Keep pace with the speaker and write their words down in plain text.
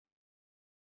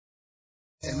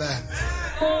Amen.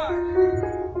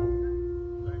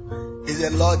 It's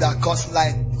the Lord that caused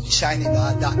light to shine in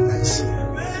our darkness.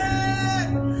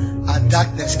 And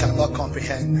darkness cannot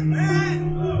comprehend.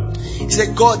 It's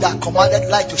a God that commanded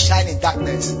light to shine in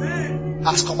darkness.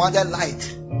 Has commanded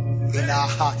light in our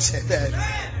hearts. Amen.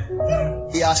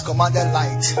 He has commanded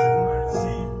light.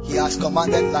 He has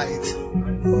commanded light.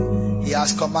 He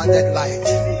has commanded light.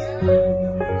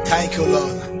 Thank you,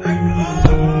 Lord.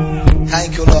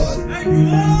 Thank you, Lord.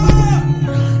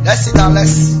 Let's sit down.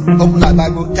 Let's open our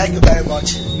Bible. Thank you very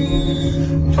much. To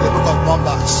the book of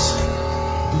Numbers.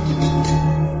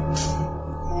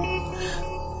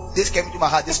 This came to my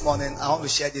heart this morning. I want to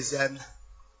share this.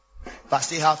 If I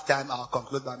still have time, I'll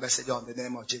conclude my message on the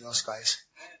name of Jesus Christ.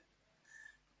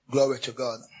 Glory to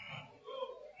God.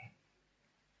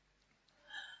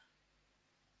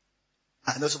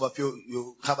 I know some of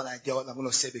you have an idea what I'm going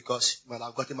to say because, well,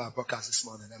 I've gotten my broadcast this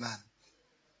morning. Amen.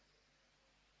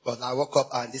 But I woke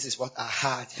up and this is what I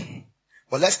heard.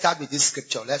 But let's start with this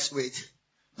scripture. Let's read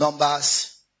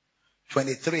Numbers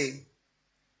 23,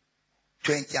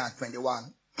 20 and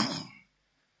 21.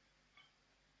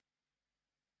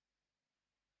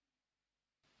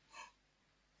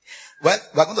 Well,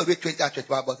 we're going to read 20 and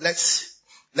 21, but let's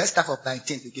start from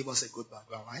 19 to give us a good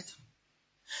background, right?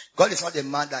 God is not a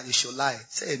man that he should lie.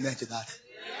 Say amen to that.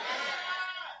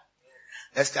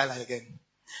 Let's try that again.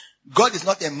 God is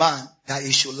not a man that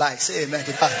he should lie. Say amen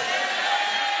to that.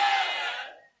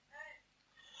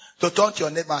 So turn to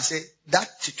your neighbor and say, that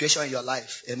situation in your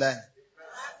life, amen.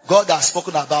 God has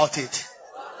spoken about it.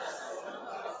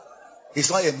 He's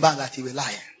not a man that he will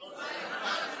lie.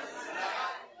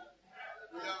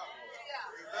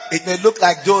 It may look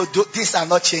like though things are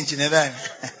not changing, amen.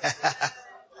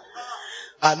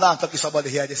 I know I'm talking to somebody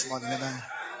here this morning, amen.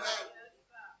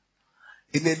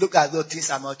 It may look as though things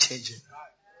are not changing.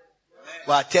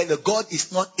 But I tell you, God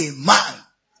is not a man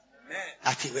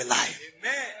that he will lie.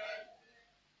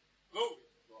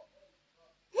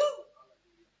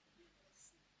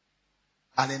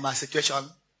 And in my situation,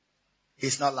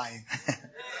 he's not lying.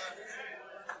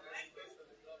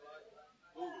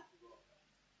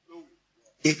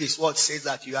 If his word says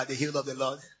that you are the healed of the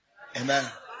Lord, amen.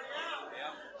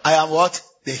 I am what?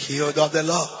 The healed of the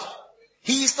Lord.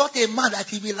 He is not a man that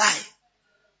he will lie.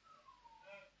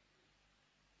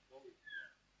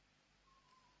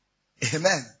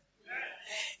 Amen.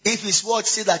 If his word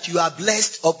says that you are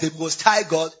blessed of the Most High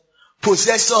God,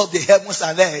 possessor of the heavens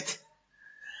and earth,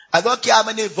 I don't care how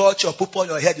many vultures put on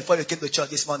your head before you came to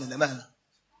church this morning, amen.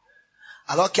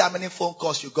 I don't care how many phone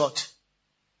calls you got.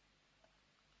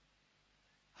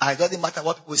 And it doesn't matter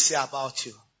what people say about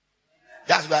you.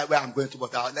 That's where I'm going to,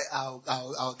 but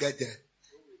I'll get there.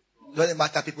 It doesn't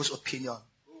matter people's opinion.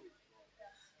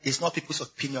 It's not people's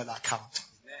opinion that count.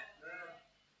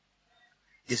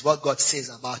 It's what God says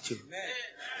about you.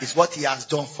 It's what he has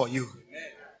done for you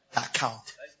that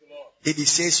count. If he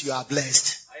says you are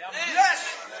blessed,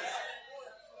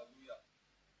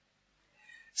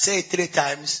 say it 3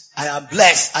 times. I am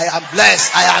blessed. I am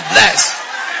blessed. I am blessed.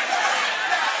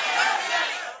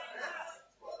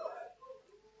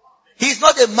 He is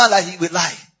not a man that he will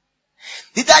lie.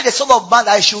 Neither the son of man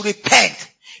that he should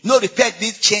repent. Repent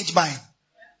means change mind.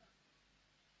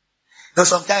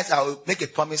 Sometimes I will make a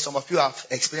promise. Some of you have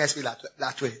experienced me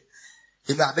that way.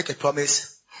 I make a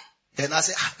promise. Then I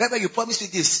say, remember you promised me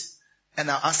this.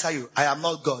 And I'll answer you, I am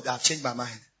not God. I've changed my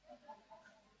mind.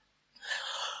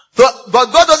 But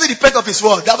God doesn't repent of his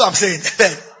word. That's what I'm saying.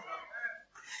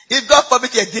 If God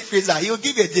promised you a deep freezer, he will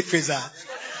give you a deep freezer.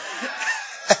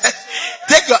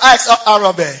 Take your eyes off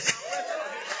Aaron.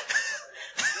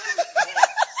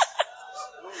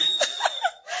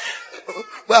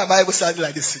 Why am I even sounding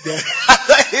like this today? I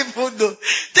don't even know.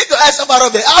 Take your eyes off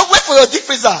Aaron. I'll wait for your deep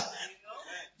freezer.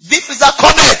 Deep freezer,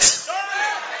 comment.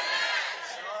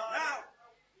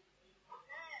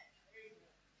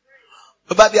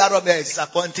 Probably Aaron is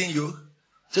disappointing you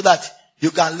so that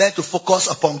you can learn to focus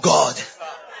upon God.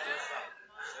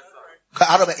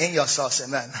 Aaron in your source,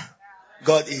 amen.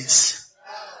 God is.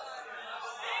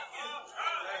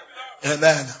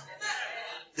 Amen.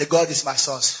 The God is my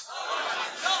source.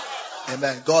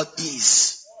 Amen. God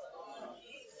is.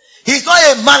 He's not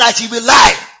a man that he will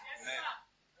lie.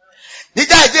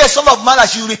 Neither is there a son of man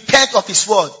that you repent of his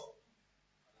word.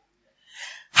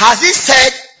 Has he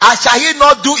said, and shall he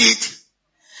not do it?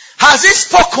 Has he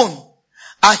spoken,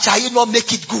 and shall he not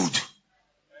make it good?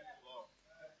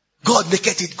 God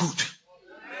maketh it good.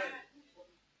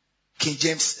 King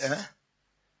James,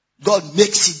 God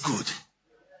makes it good.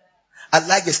 I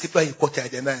like the scripture he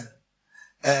quoted, amen.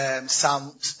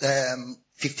 Psalm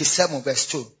 57 verse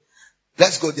 2.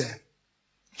 Let's go there.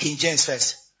 King James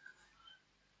first.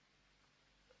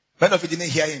 Many of you didn't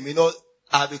hear him.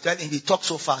 I'll be telling him, he talks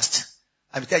so fast.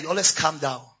 I'll be telling you, always calm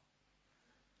down.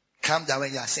 Calm down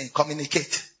when you are saying,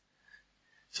 communicate.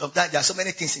 Sometimes there are so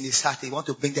many things in his heart, he wants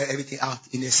to bring everything out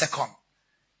in a second.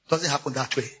 It doesn't happen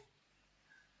that way.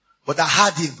 But I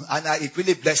heard him, and it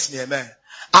really blessed me, amen.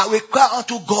 I will cry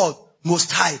unto God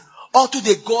Most High, unto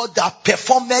the God that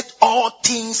performeth all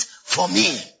things for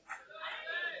me.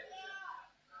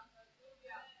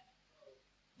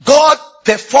 God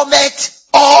performeth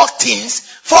all things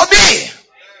for me.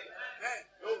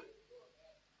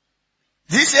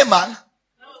 Did he say man?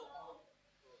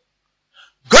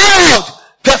 God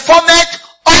performeth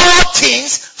all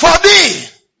things for me.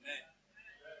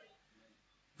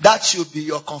 That should be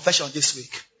your confession this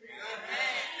week.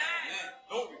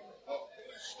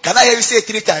 Can I hear you say it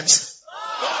 3 times?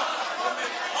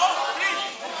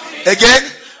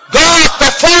 Again. God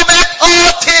performeth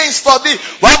all things for me.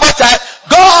 One more time.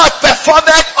 God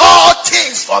performeth all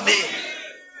things for me.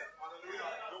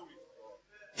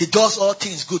 He does all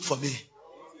things good for me.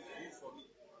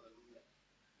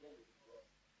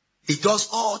 He does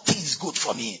all things good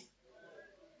for me.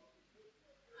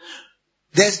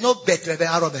 There's no better than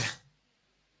Arabe.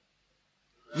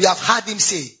 We have heard him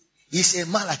say, he's a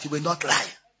man that he will not lie.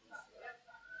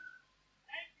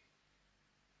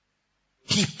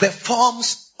 He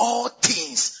performs all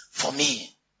things for me.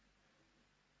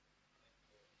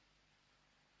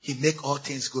 He make all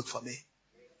things good for me.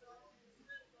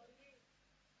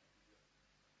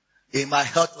 In my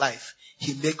health life,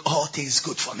 he make all things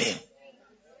good for me.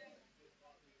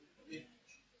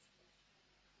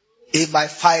 In my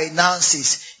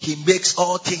finances, he makes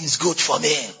all things good for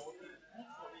me.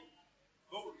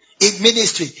 In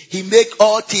ministry, he makes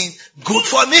all things good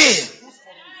for me.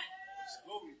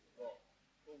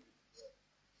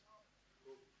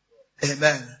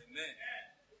 Amen.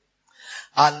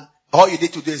 And all you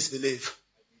need to do is believe.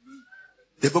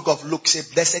 The book of Luke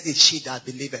says, blessed is she that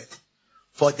believeth,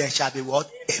 for there shall be what?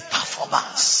 A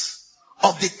performance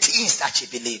of the things that she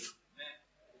believe.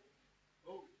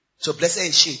 So blessed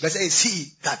is she, blessed is he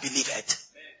that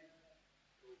believeth.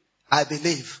 I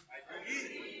believe.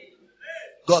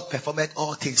 God performed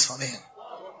all things for me.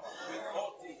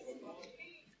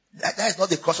 That is not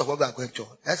the cross of what we are going to.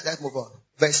 Let's move on.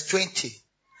 Verse 20.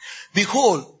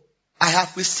 Behold, I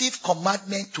have received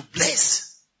commandment to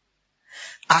bless.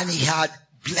 And he had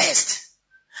blessed.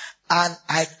 And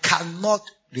I cannot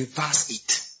reverse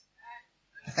it.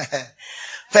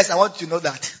 First, I want you to know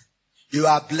that you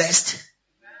are blessed.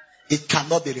 It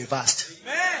cannot be reversed.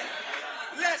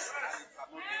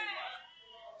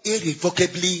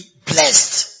 Irrevocably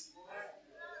blessed.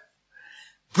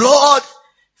 Blood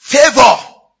favor.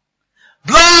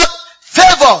 Blood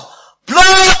favor.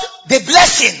 Blood the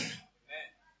blessing.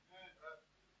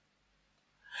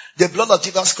 The blood of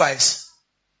Jesus Christ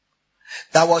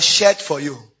that was shed for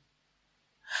you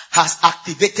has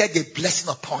activated the blessing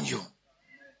upon you.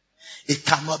 It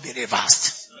cannot be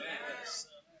reversed.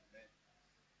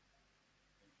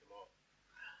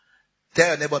 Tell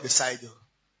your neighbor beside you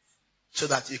so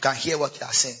that you can hear what you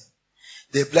are saying.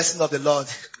 The blessing of the Lord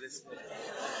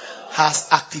has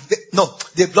activated,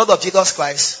 the blood of Jesus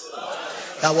Christ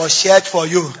that was shed for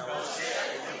you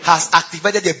has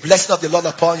activated the blessing of the Lord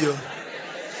upon you.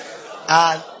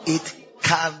 And it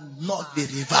cannot be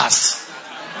reversed.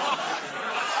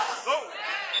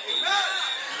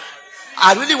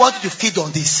 I really want you to feed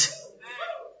on this.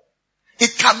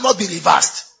 It cannot be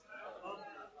reversed.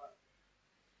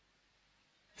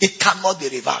 It cannot be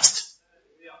reversed.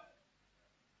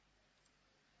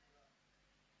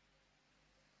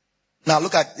 Now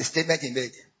look at the statement he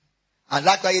made. And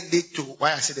that's why it leads to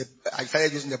why I said I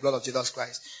started using the blood of Jesus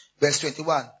Christ. Verse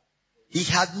 21. He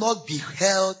had not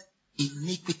beheld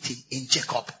iniquity in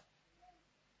Jacob.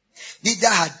 Neither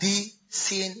had he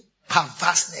seen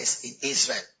perverseness in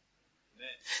Israel.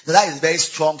 Now that is a very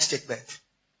strong statement.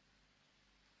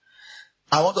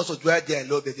 I want us to dwell there a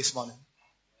little bit this morning.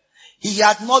 He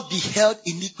had not beheld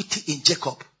iniquity in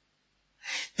Jacob.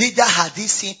 Neither had he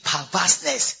seen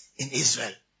perverseness in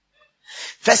Israel.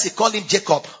 First he called him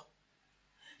Jacob,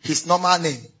 his normal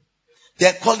name.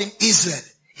 Then called him Israel,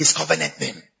 his covenant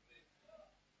name.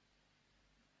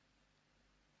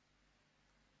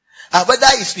 And whether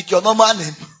it's with your normal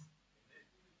name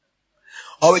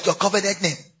or with your covenant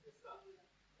name,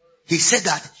 he said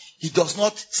that he does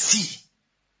not see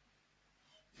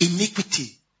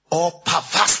iniquity or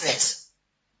perverseness.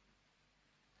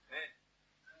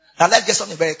 Now let's get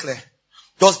something very clear.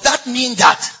 Does that mean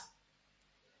that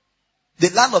the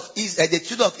land of Israel, the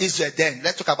children of Israel then,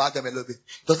 let's talk about them a little bit.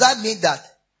 Does that mean that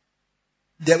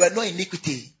there were no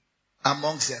iniquity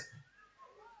amongst them.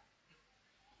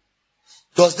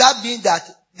 Does that mean that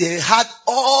they had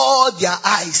all their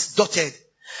I's dotted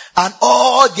and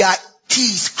all their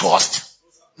T's crossed?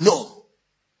 No.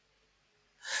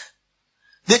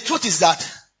 The truth is that,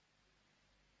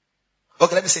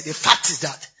 okay, let me say, the fact is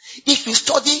that if you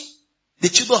study the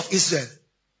children of Israel,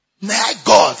 my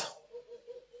God,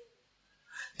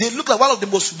 they look like one of the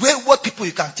most wayward people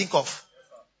you can think of.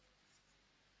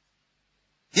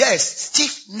 Yes,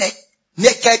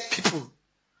 stiff-naked people.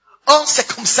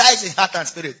 Uncircumcised in heart and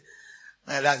spirit.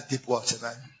 Man, that's deep water,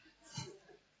 man.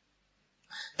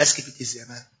 Let's keep it easier,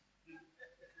 man.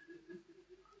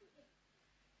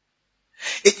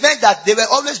 It meant that they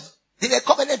were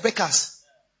covenant breakers.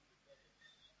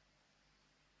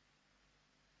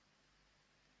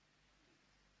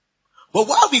 But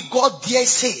why will God dare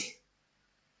say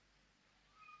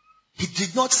he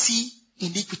did not see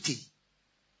iniquity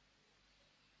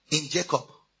in Jacob,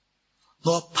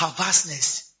 nor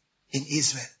perverseness in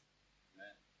Israel?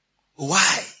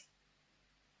 Why?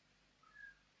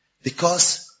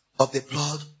 Because of the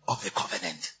blood of the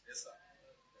covenant.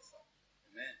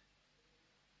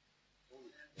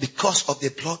 Because of the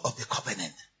blood of the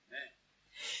covenant.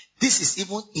 This is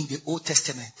even in the Old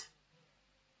Testament.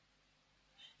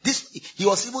 He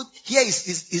was even, here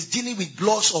is dealing with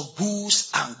bloods of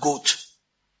bulls and goats.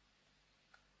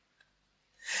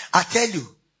 I tell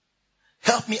you,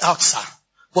 help me out, sir,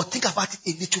 but think about it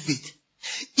a little bit.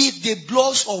 If the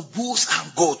bloods of bulls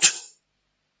and goats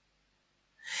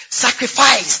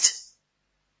sacrificed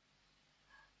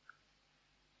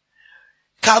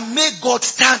can make God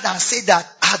stand and say that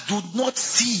I do not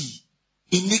see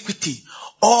iniquity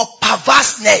or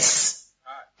perverseness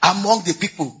among the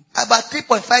people. About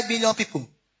 3.5 billion people.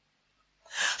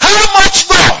 How much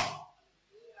more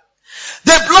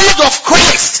the blood of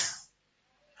Christ,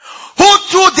 who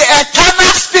through the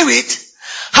eternal Spirit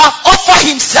have offered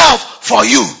himself for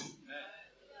you,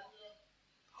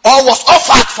 or was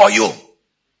offered for you.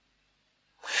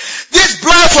 This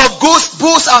blood of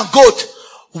bulls and goats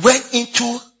went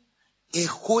into a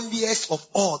holiest of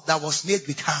all that was made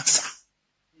with hands.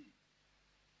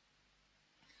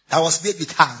 That was made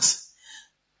with hands.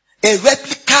 A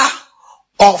replica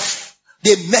of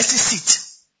the mercy seat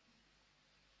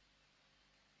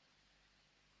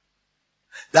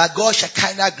that God's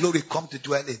Shekinah glory come to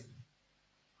dwell in.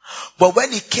 But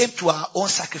when it came to our own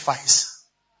sacrifice,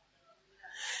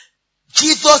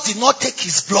 Jesus did not take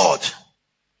his blood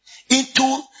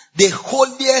into the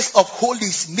holiest of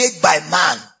holies made by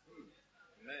man.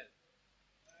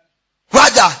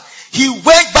 Rather, he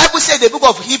went, Bible said in the book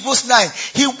of Hebrews 9,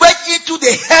 he went into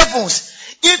the heavens,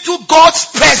 into God's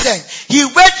presence. He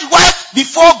went right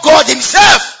before God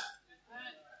himself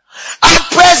and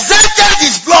presented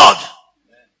his blood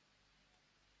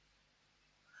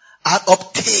and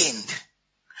obtained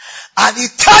an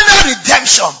eternal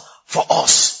redemption for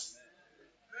us.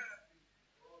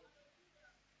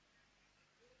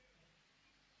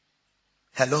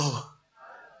 Hello.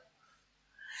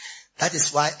 That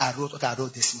is why I wrote what I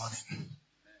wrote this morning.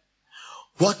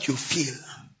 What you feel,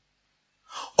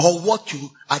 or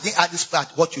I didn't add this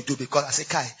part, what you do, because I said,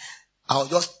 Kai, I was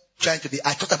just trying to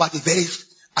I thought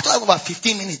about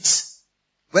 15 minutes,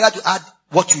 whether to add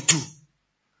what you do.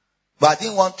 But I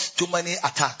didn't want too many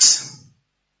attacks.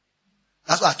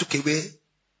 That's why I took away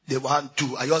the 1,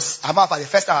 2. I'm out for the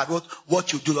first time I wrote,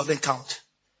 what you do doesn't count.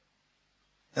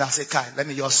 And I said, Kai, let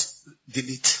me just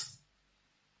delete.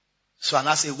 So and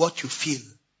I say, what you feel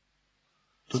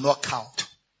do not count.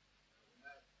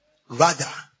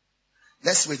 Rather,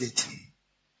 let's read it.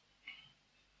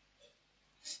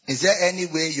 Is there any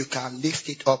way you can lift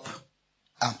it up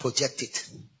and project it?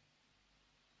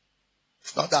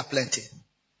 It's not that plenty.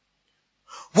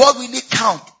 What really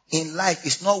count in life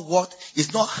is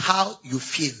not how you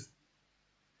feel.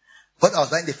 What I was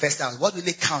saying the first time, what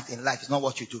really count in life is not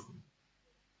what you do.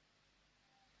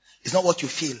 It's not what you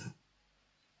feel.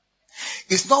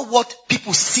 It's not what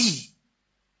people see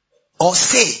or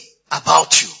say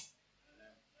about you.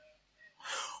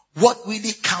 What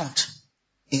really counts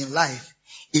in life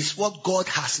is what God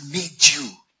has made you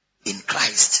in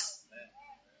Christ.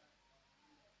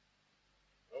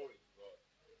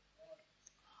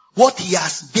 What he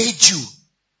has made you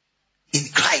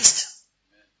in Christ.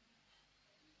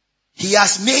 He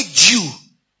has made you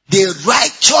the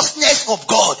righteousness of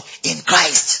God in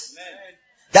Christ.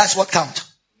 That's what counts.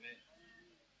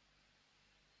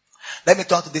 Let me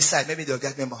turn to this side. Maybe they'll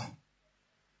get me more.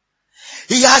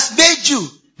 He has made you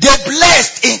the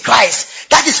blessed in Christ.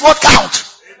 That is what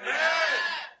counts.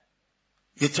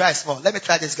 You try small. Let me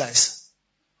try this, guys.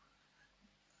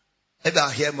 Maybe I'll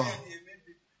hear more.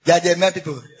 They are the amen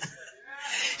people.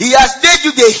 He has made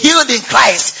you the healed in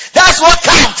Christ. That's what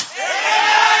counts.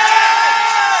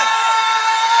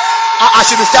 I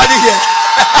should be standing here.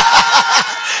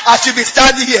 I should be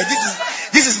standing here.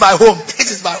 This is my home. This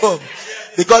is my home.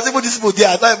 Because even these people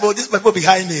there, these people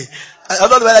behind me, I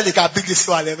don't know whether they can pick this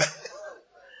one. Amen.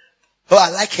 Oh,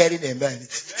 I like hearing amen. It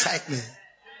excites me.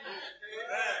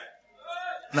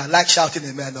 And I like shouting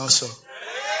amen also.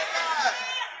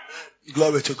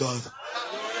 Glory to God.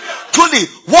 Truly,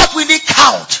 what really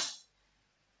count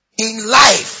in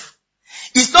life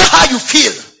is not how you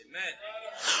feel.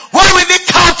 What really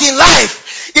count in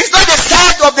life is not the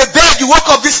size of the bed you woke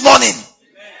up this morning.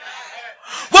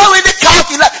 What really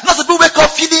count in life, not people wake up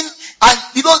feeling, and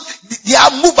they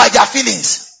are moved by their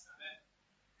feelings.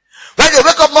 When they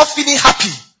wake up not feeling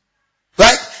happy,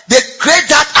 right? They create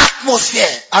that atmosphere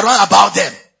around about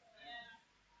them.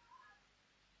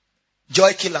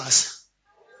 Joy killers.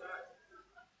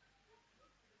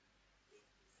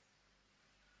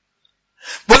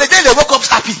 But the day they woke up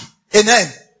happy,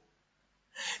 amen.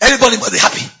 Everybody must be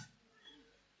happy.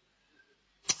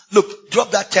 Look,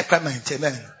 drop that temperament,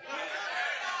 amen.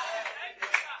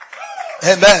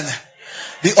 Amen.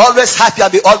 Be always happy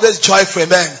and be always joyful,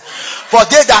 amen. For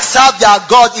they that serve their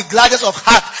God in gladness of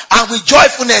heart and with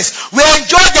joyfulness will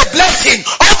enjoy the blessing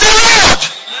of the Lord.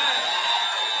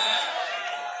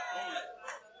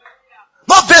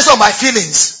 Not based on my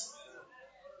feelings.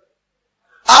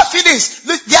 Our feelings,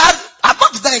 look, I'm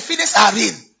not denying feelings are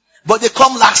real, but they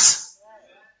come last.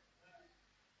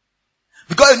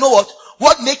 Because you know what?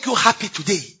 What makes you happy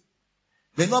today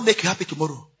may not make you happy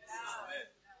tomorrow.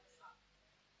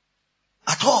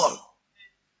 At all.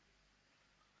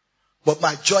 But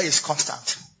my joy is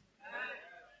constant.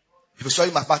 If you show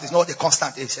you my part, it's not what a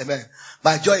constant is. Amen.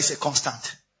 My joy is a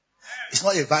constant. It's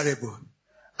not a variable.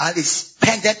 And it's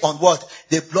dependent on what?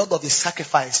 The blood of the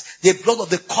sacrifice. The blood of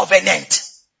the covenant.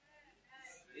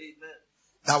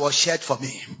 That was shed for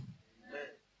me.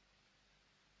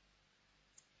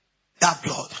 That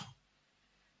blood.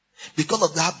 Because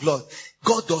of that blood,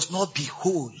 God does not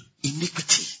behold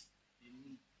iniquity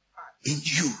in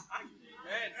you.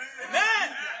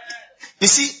 You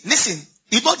see, listen,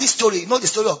 you know this story, you know the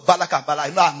story of Balak and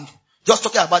Balaam. I'm just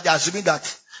talking about the assuming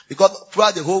that, because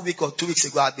throughout the whole week or 2 weeks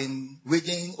ago, I've been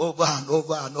reading over and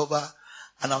over and over,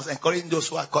 and I was encouraging those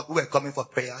who were coming for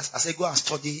prayers. I said, go and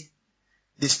study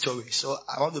this story. So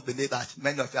I want to believe that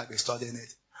many of you have been studying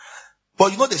it.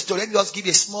 But you know the story, let me just give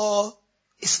you a small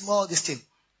this thing.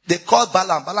 They called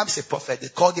Balaam. Balaam is a prophet. They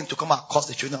called him to come and curse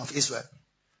the children of Israel.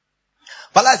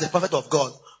 Balaam is a prophet of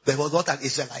God, but he was not an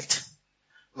Israelite.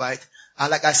 Right?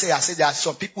 And like I said there are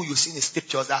some people you see in the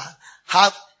scriptures that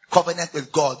have covenant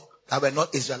with God that were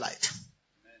not Israelite.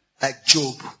 Like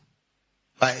Job.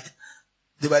 Right?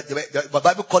 The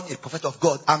Bible called him a prophet of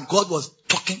God, and God was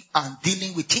talking and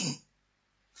dealing with him.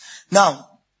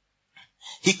 Now,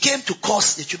 he came to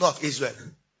curse the children of Israel.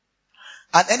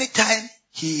 And anytime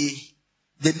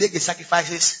they make the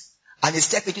sacrifices and they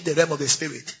step into the realm of the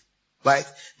spirit, right?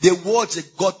 The words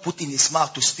that God put in his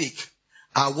mouth to speak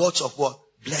are words of what?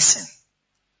 Blessing.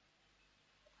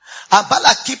 And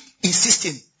Balak keep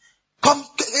insisting, come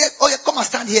and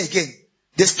stand here again.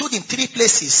 They stood in 3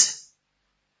 places.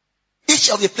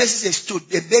 Each of the places they stood,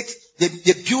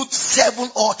 they built 7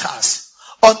 altars.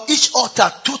 On each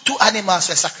altar, two animals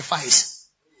were sacrificed.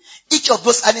 Each of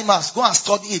those animals, go and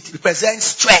study it, represents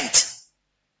strength.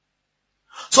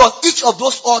 So on each of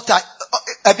those altars,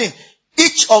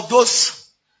 each of those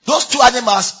 2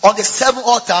 animals on the 7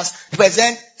 altars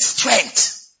represent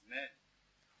strength.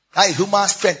 That is human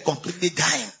strength completely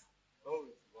dying.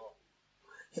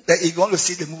 If you want to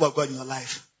see the move of God in your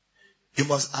life, you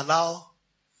must allow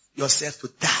yourself to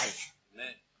die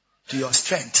to your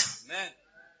strength,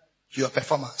 to your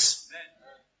performance.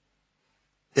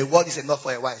 The word is enough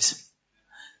for a wise.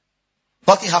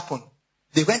 Nothing happened.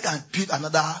 They went and built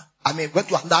went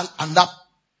to another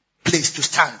place to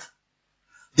stand.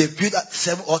 They built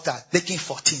 7 altars, making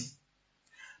 14.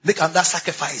 Make another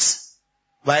sacrifice.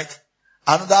 Right?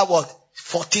 Another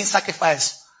 14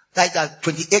 sacrifice. Like that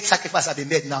 28 sacrifices have been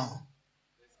made now.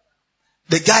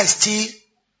 The guy still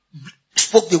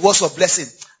spoke the words of blessing.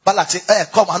 Balak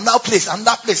said, come, another place.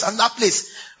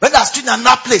 When I stood in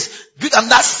another place, built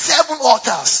another 7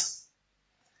 altars.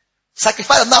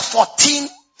 Sacrifice another 14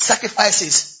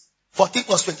 sacrifices. 14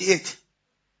 plus 28.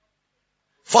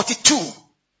 42.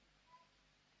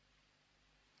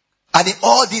 And in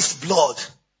all this blood,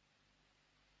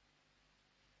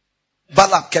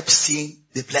 Balaam kept seeing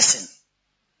the blessing.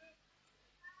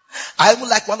 I even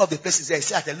like one of the places there. He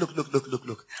said,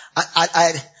 look.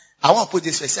 I want to put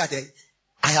this way. He said,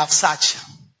 I have searched.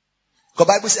 The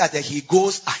Bible says that he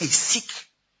goes and he seeks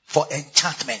for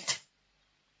enchantment.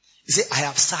 He said, I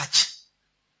have searched.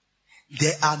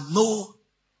 There are no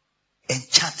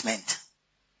enchantment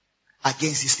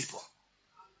against these people.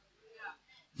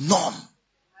 None.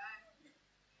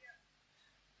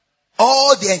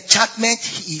 All the enchantment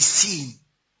he is seeing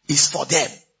is for them.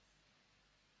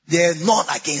 There are none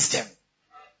against them.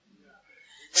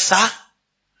 Sir,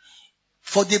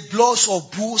 for the bloods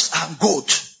of bulls and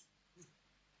goats,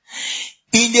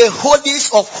 in the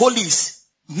holiest of holies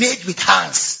made with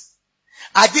hands.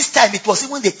 At this time, it was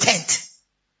even the tent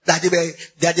that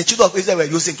the children of Israel were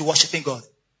using to worshiping God.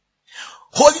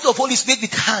 Holiest of holies made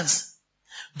with hands.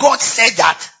 God said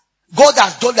that. God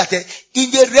has done that.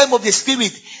 In the realm of the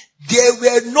spirit, there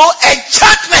were no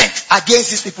enchantment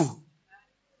against these people.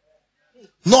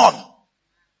 None.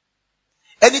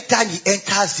 Anytime he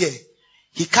enters there,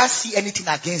 he can't see anything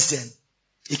against them.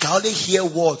 He can only hear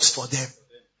words for them.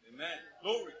 Amen.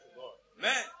 Glory to God.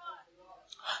 Amen.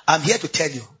 I'm here to tell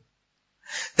you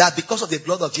that because of the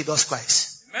blood of Jesus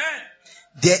Christ, Amen,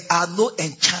 there are no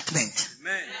enchantment,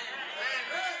 Amen,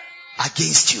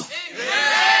 against you.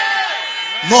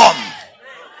 Amen. None.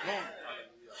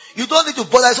 You don't need to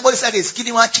bother. Somebody said he's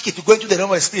killing one chicken to go into the realm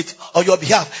of the spirit on your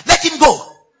behalf. Let him go.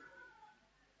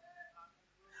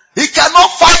 He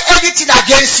cannot find anything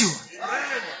against you.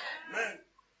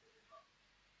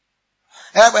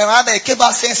 When came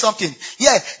out saying something.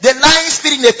 Yeah, the lying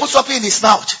spirit may put something in his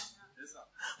mouth.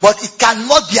 But it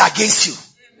cannot be against you.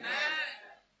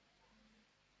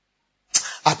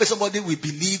 I pray somebody will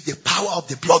believe the power of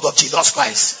the blood of Jesus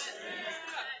Christ.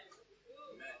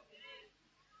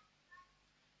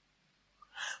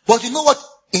 But you know what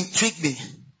intrigued me?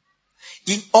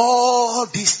 In all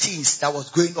these things that was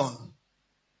going on,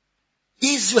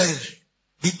 Israel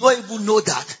did not even know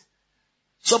that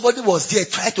somebody was there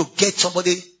trying to get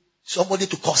somebody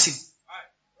to curse him.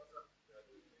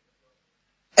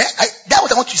 That's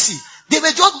what I want you to see. They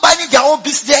were just minding their own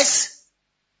business,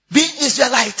 being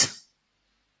Israelite.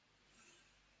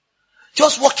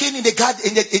 Just walking in the garden,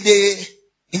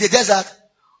 in the desert,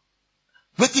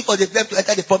 waiting for them to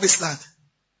enter the promised land.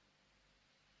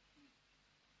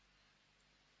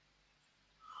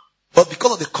 But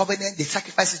because of the covenant, the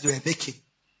sacrifices they were making,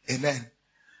 amen,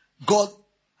 God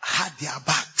had their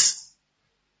backs.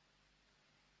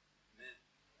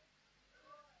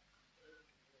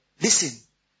 Listen,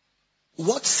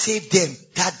 what saved them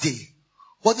that day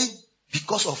wasn't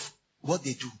because of what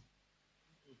they do.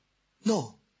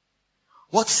 No.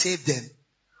 What saved them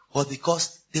was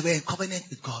because they were in covenant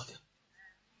with God.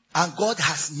 And God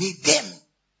has made them,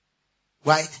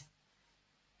 right,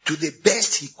 to the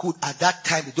best he could at that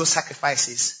time with those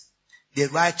sacrifices, the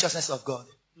righteousness of God.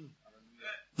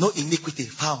 No iniquity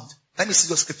found. Let me see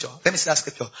those scripture. Let me see that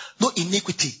scripture. No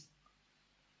iniquity.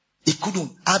 He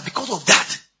couldn't. And because of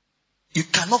that, you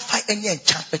cannot find any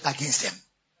enchantment against them.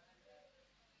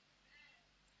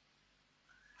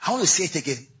 I want to say it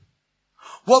again.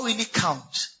 What really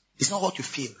counts is not what you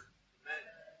feel.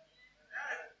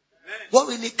 What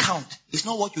really counts is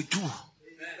not what you do.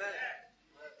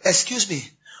 Excuse me.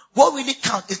 What really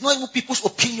counts is not even people's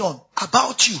opinion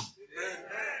about you.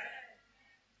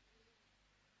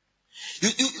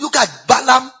 You look at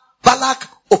Balak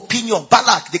opinion,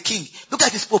 Balak the king. Look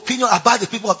at his opinion about the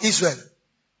people of Israel.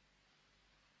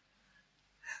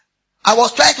 I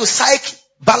was trying to psych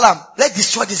Balaam, let's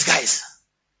destroy these guys.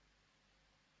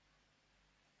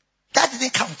 That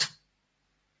didn't count.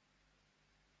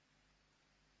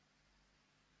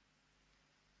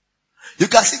 You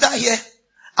can sit down here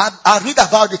and read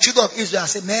about the children of Israel and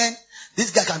say, man,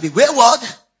 this guy can be wayward.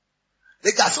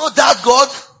 They can so doubt God.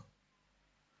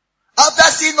 After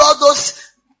seeing all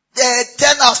those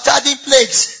 10 outstanding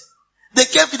plagues, they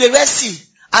came to the Red Sea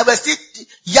and were still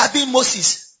yabbing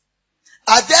Moses.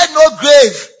 Are there no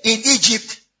grave in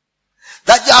Egypt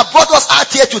that you have brought us out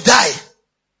here to die?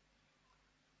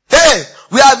 Hey,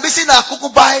 we are missing our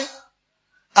cucumber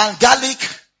and garlic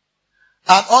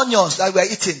and onions that we are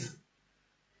eating.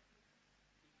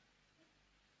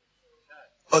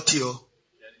 Otio.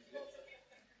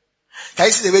 Can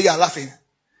you see the way you are laughing?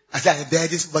 I said,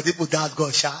 this but people doubt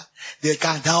God, Sha. They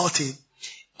can't doubt him.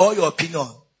 All your opinion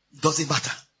doesn't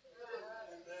matter.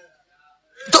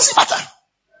 It doesn't matter.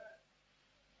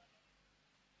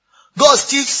 God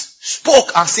still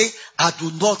spoke and said, I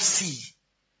do not see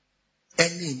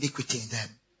any iniquity in them.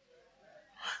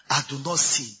 I do not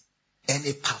see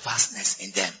any perverseness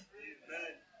in them.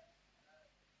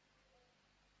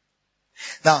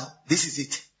 Now, this is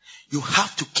it. You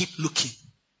have to keep looking.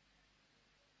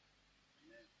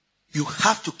 You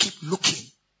have to keep looking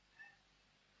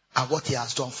at what he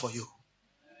has done for you.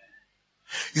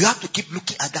 You have to keep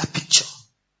looking at that picture.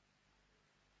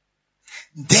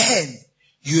 then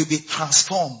you will be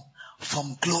transformed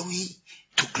from glory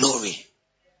to glory.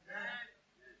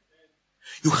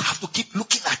 You have to keep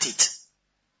looking at it.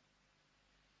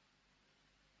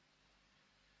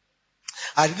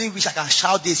 I really wish I can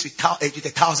shout this with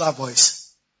 1,000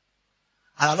 voice.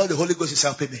 And I know the Holy Ghost is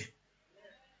helping me.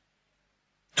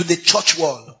 To the church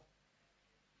world.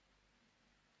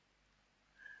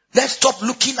 Let's stop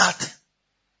looking at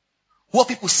what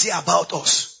people say about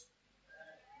us.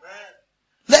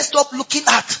 Let's stop looking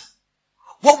at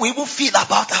what we even feel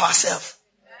about ourselves.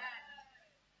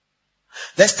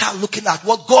 Let's start looking at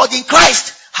what God in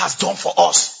Christ has done for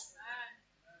us.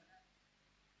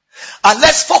 And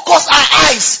let's focus our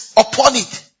eyes upon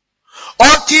it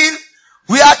until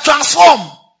we are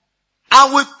transformed.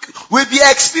 And we'll be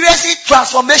experiencing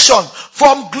transformation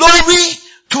from glory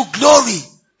to glory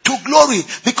to glory.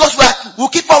 Because we'll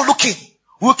keep on looking.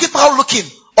 We'll keep on looking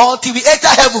until we enter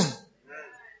heaven.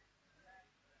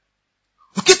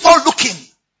 We keep on looking.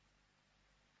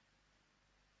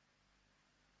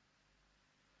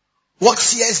 What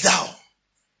seest thou?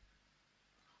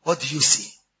 What do you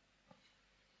see?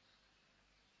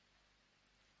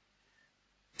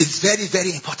 It's very,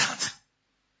 very important.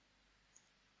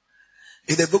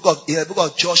 In the book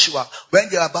of Joshua, when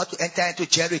they are about to enter into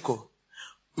Jericho,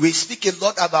 we speak a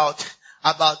lot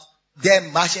about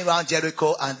them marching around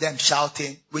Jericho and them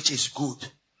shouting, which is good.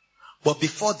 But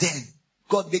before then,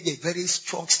 God made a very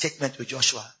strong statement to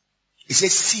Joshua. He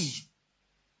said, see,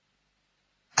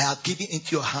 I have given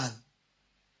into your hand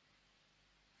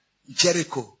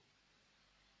Jericho,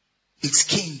 its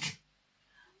king,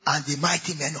 and the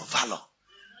mighty men of valor.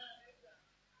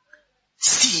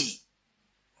 See,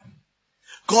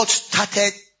 God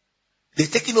started, the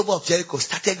taking over of Jericho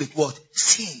started with what?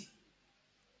 Sin.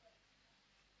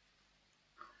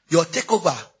 Your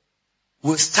takeover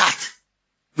will start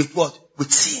with what?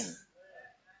 With sin.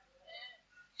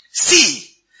 See,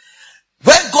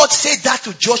 when God said that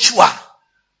to Joshua,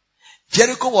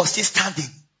 Jericho was still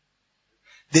standing.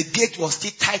 The gate was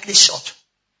still tightly shut.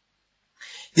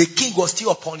 The king was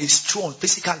still upon his throne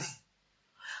physically.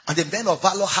 And the men of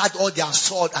valor had all their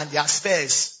sword and their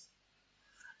spears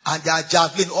and their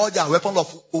javelin, all their weapons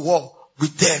of war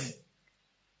with them,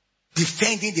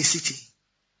 defending the city.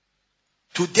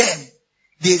 To them,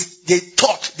 they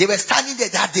thought, they were standing there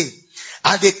that day,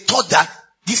 and they thought that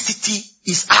this city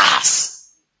is ours.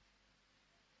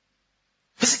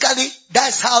 Physically,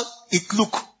 that's how it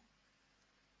looked.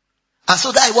 And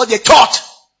so that is what they thought.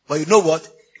 But you know what?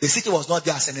 The city was not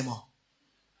theirs anymore.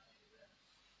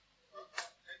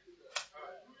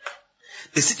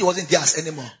 The city wasn't theirs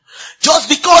anymore. Just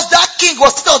because that king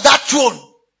was sitting on that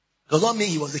throne does not mean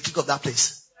he was the king of that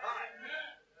place.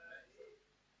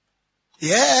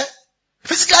 Yeah.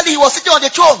 Physically he was sitting on the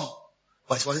throne,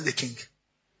 but he wasn't the king.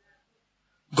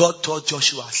 God told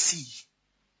Joshua, see.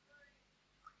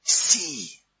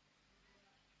 See.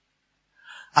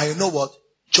 And you know what?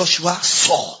 Joshua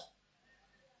saw.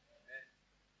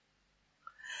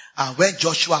 And when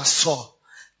Joshua saw,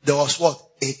 there was what?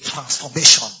 A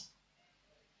transformation.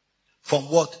 From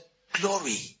what?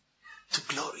 Glory to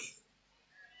glory.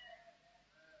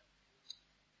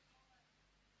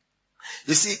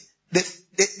 You see,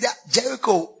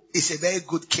 Jericho is a very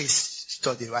good case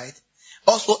study, right?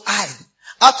 Also Ai.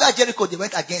 After Jericho, they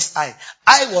went against Ai.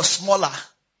 Ai was smaller.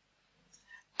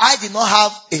 Ai did not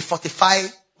have a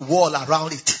fortified wall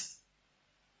around it.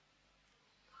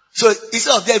 So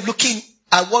instead of them looking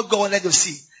at what God wanted to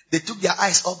see, they took their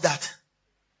eyes off that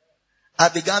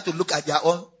and began to look at their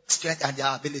own strength and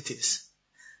their abilities.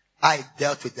 I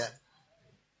dealt with them.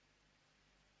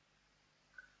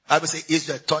 I would say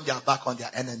Israel turned their back on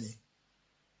their enemy.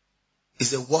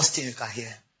 It's the worst thing you can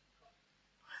hear.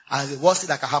 And the worst thing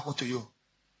that can happen to you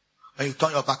when you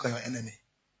turn your back on your enemy.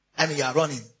 I mean, you are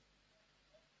running.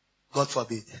 God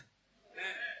forbid.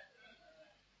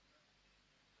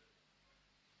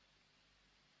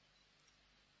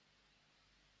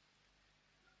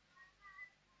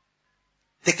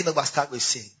 Taking over start with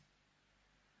sin.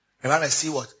 Remember, see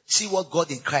what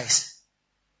God in Christ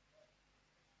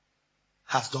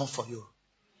has done for you.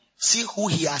 See who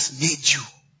he has made you.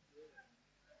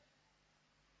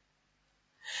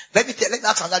 Let me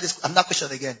ask another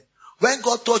question again. When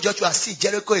God told Joshua, see,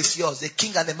 Jericho is yours, the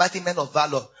king and the mighty men of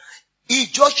valor.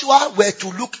 If Joshua were to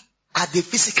look at the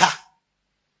physical,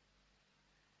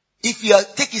 if you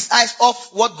take his eyes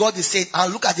off what God is saying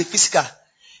and look at the physical,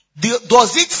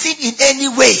 does it seem in any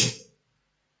way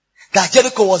that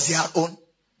Jericho was their own?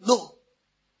 No.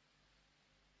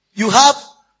 You have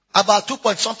about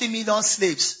 2-something million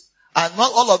slaves. And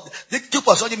not all of the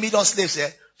 2-something million slaves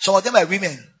there, some of them are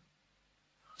women.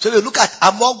 So you look at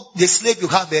among the slaves you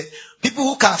have there, people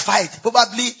who can fight,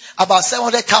 probably about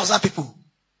 700,000 people.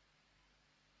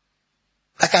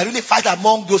 That can really fight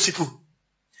among those people.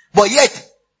 But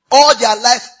yet, all their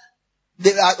life,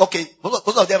 they are, okay,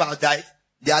 most of them have died.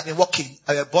 They have been walking,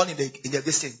 they were born in the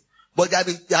this thing. But they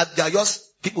are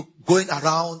just people going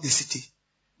around the city.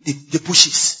 The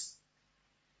bushes.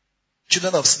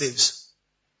 Children of slaves.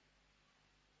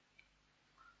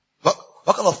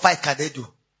 What kind of fight can they do?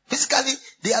 Physically,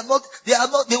 they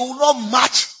will not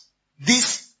match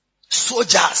these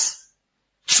soldiers,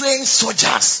 trained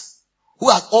soldiers, who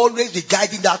have always been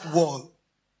guiding that wall.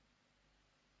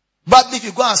 But if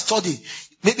you go and study,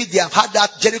 maybe they have had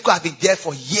that, Jericho has been there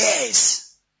for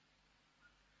years,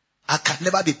 and can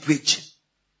never be breached.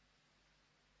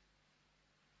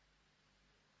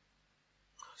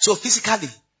 So physically,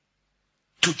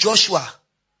 to Joshua,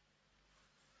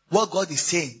 what God is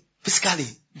saying, physically,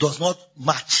 does not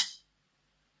match.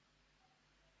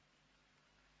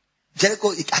 Jericho,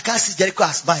 I can't see Jericho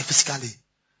as mine physically.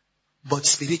 But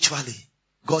spiritually,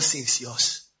 God says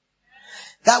yours.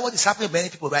 That's what is happening to many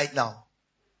people right now.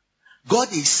 God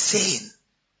is saying,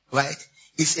 right,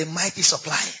 it's a mighty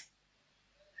supply.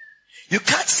 You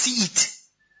can't see it.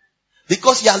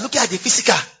 Because you are looking at the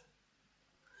physical.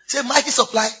 Say, mighty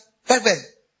supply. Heaven.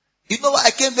 You know why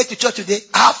I came back to church today?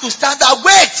 I have to stand and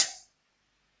wait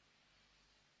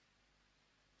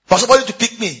for somebody to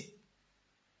pick me.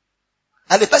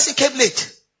 And the person came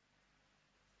late.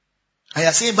 And you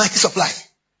are saying mighty supply.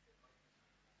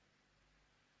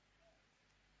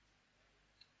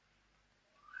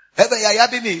 Heaven, you are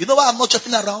yapping me. You know why I'm not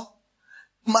jumping around?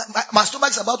 My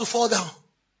stomach is about to fall down.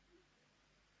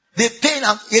 The pain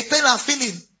I'm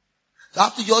feeling. So I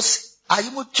have to just, I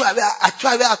try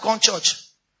where I come church.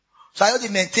 So I have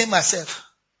to maintain myself.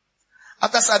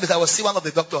 After service, I will see one of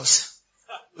the doctors.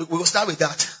 We will start with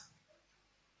that.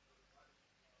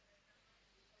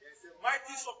 There's a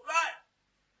mighty supply.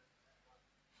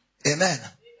 Amen.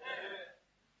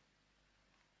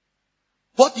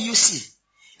 What do you see?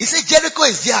 He said Jericho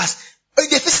is theirs. In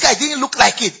the physical, it didn't look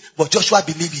like it, but Joshua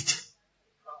believed it.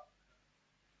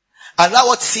 And now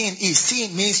what seeing is,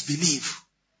 seeing means believe.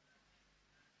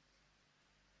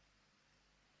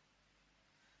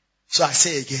 So I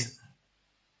say again,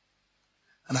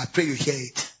 and I pray you hear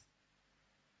it.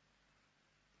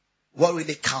 What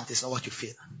really counts is not what you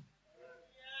feel.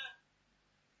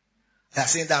 They are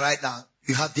saying that right now,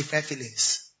 you have different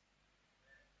feelings.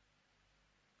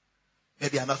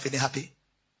 Maybe I'm not feeling happy.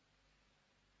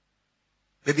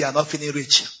 Maybe I'm not feeling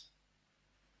rich.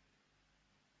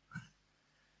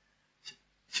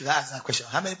 Should I ask that question?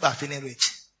 How many people are feeling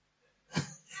rich?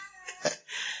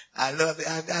 I know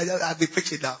I've been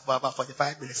preaching now for about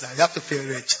 45 minutes. I have to feel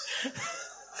rich.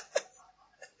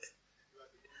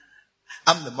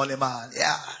 I'm the money man.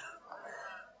 Yeah.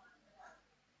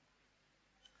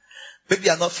 Maybe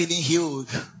I'm not feeling healed.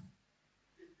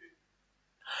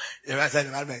 The right side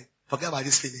of the man, forget about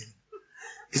this feeling.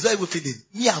 It's not even feeling.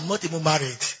 Me, I'm not even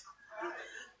married.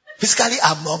 Physically,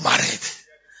 I'm not married.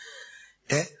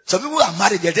 Yeah? Some people are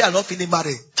married, they are not feeling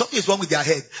married. Something is wrong with their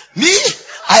head. Me,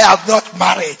 I am not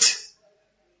married.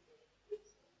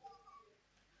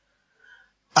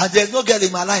 And there's no girl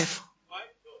in my life.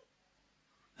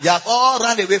 They have all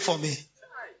run away from me.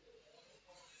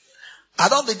 I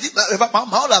don't believe, my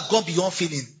heart have gone beyond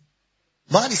feeling.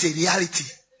 Man is a reality.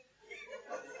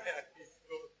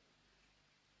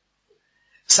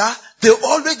 Sir, they'll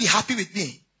always be happy with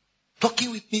me.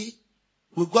 Talking with me.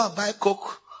 We'll go and buy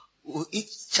Coke. We'll eat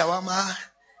shawarma.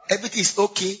 Everything is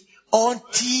okay.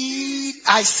 Until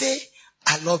I say,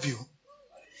 I love you.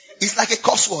 It's like a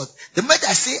curse word. The moment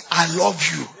I say, I love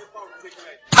you.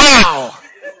 Pow!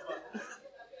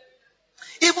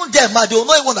 Even them, they will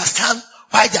not even understand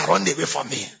why they are running away from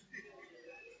me.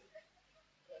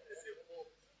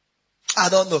 I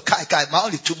don't know. My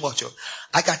own is too much.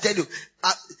 I can tell you.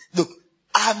 Look,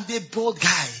 I'm the bold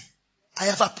guy. I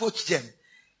have approached them.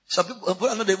 Some people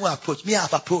are not even approached. Me, I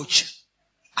have approached.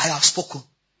 I have spoken.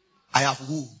 I have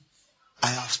wooed. I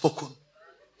have spoken.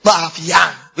 No, I have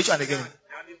yarn. Which one again?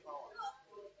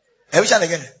 Which one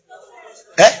again?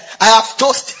 I have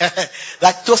toasted,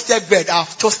 like toasted bread. I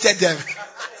have toasted them.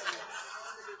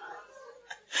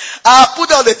 I have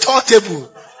put on the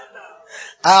turntable.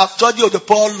 I have told you the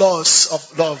poor laws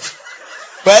of love.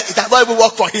 But it has not even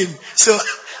worked for him. So,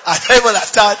 I don't even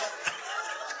understand.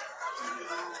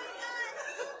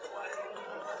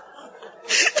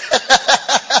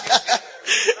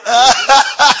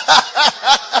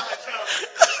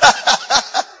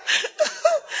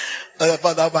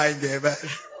 Father, mind me, amen.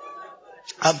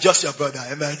 I'm just your brother,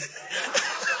 amen.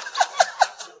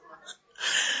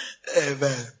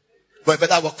 Amen. But it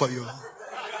better work for you.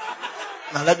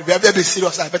 Now let me be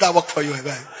serious. I better work for you.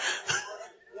 Amen.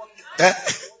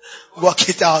 Work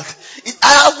it out. I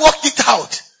have worked it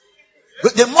out.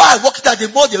 But the more I work it out, the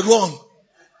more they wrong.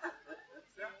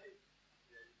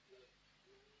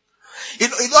 You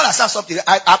don't understand something.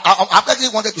 I actually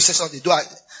wanted to say something. Though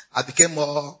I became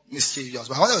more mysterious.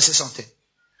 But I wanted to say something.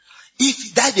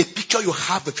 If that is the picture you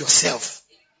have of yourself,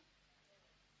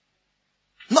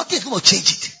 nothing is going to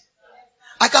change it.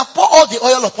 I can pour all the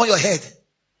oil upon your head.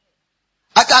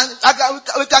 We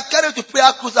can carry you to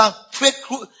prayer cruise and pray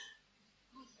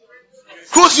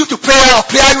cruise you to prayer or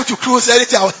prayer you to cruise,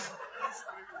 anything.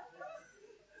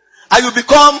 And you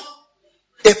become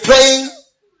a praying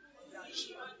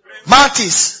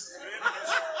mantis.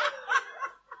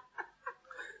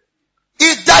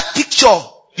 If that picture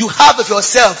you have of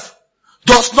yourself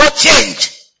does not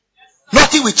change,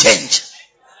 nothing will change.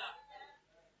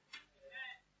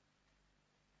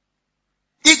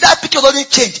 If that picture doesn't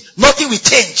change, nothing will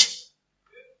change.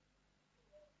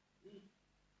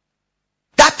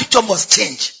 That picture must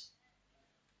change.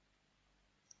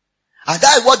 And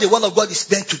that is what the word of God is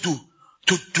meant to do.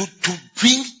 To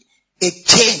bring a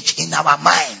change in our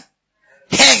mind.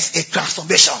 Hence a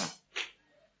transformation.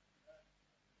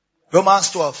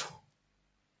 Romans 12.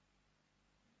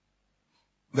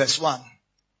 Verse 1.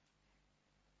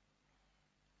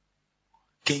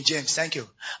 King James, thank you.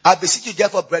 I beseech you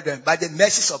therefore, brethren, by the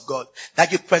mercies of God,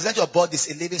 that you present your bodies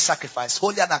a living sacrifice,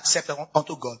 holy and acceptable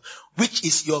unto God, which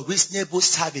is your reasonable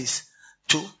service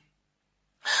to.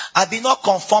 And be not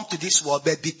conformed to this world,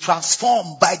 but be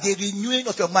transformed by the renewing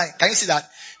of your mind. Can you see that?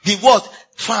 The word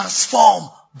transform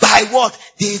by what?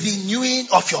 The renewing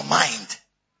of your mind.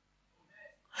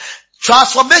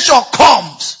 Transformation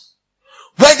comes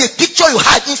when the picture you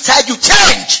had inside you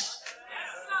change.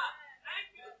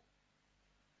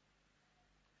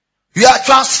 You are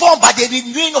transformed by the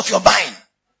renewing of your mind.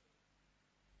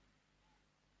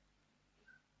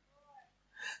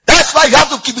 That's why you have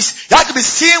to be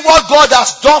seeing what God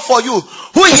has done for you,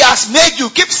 who He has made you.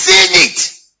 Keep seeing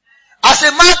it. As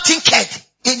a man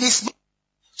thinketh in his mind,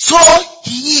 so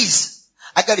he is.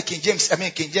 I got the King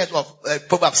James of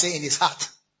Proverbs saying in his heart.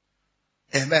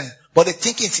 Amen. But the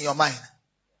thinking is in your mind.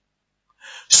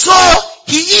 So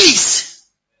he is.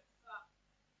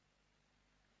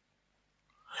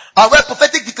 And when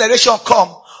prophetic declaration come,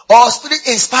 or spirit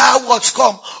inspired words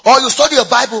come, or you study your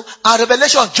Bible and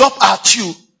revelation jump at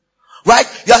you, right?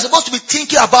 You are supposed to be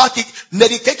thinking about it,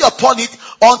 meditating upon it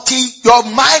until your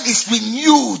mind is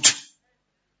renewed.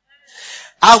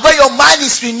 And when your mind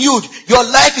is renewed, your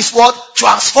life is what?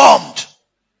 Transformed.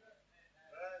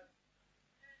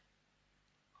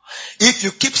 If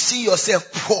you keep seeing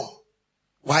yourself poor,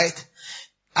 right?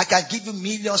 I can give you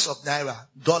millions of naira,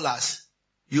 dollars.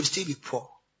 You'll still be poor.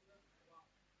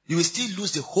 You will still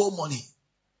lose the whole money.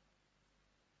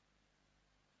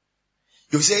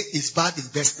 You will say it's bad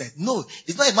investment. No,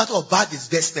 it's not a matter of bad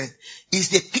investment. It's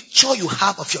the picture you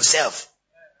have of yourself.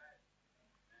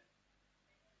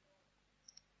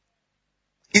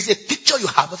 It's a picture you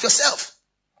have of yourself.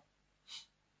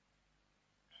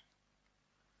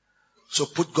 So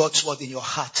put God's word in your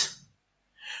heart.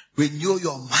 Renew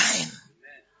your mind.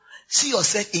 See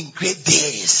yourself in great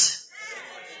days.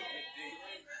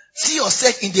 See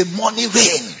yourself in the morning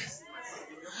rain.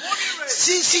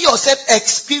 See yourself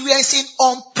experiencing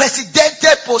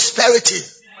unprecedented prosperity.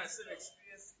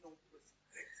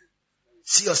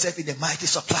 See yourself in the mighty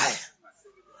supply.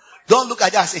 Don't look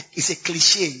at that as it's a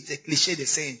cliche. It's a cliche they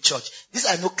say in church. These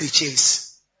are no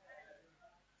cliches.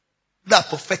 They are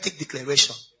prophetic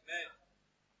declaration.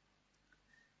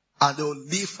 And they will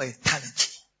live for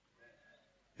eternity.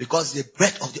 Because the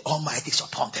breath of the Almighty is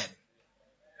upon them.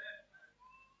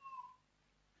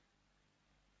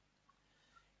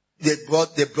 They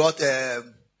brought the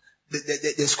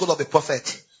school of the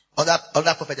prophet under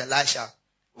Prophet Elisha,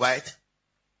 right?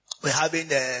 We're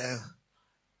having a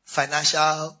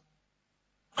financial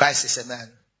crisis,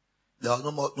 amen. There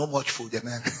was no much food,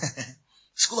 amen.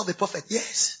 School of the prophet,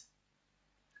 yes.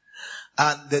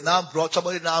 And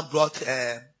somebody now brought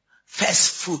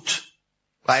first fruit,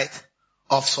 right?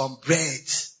 Of some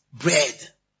bread.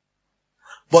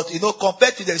 But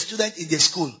compared to the student in the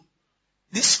school,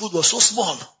 this food was so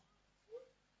small.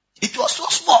 It was so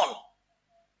small.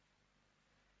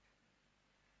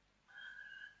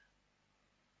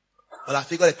 But I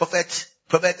figured the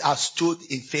prophet has stood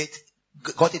in faith,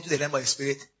 got into the realm of the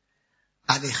spirit,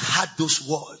 and he had those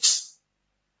words.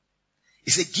 He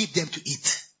said, give them to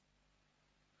eat.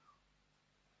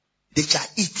 They shall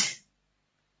eat,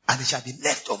 and they shall be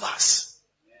leftovers.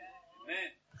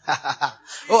 Amen.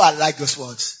 Oh, I like those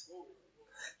words.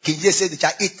 King James said they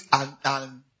shall eat and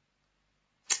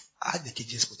how did King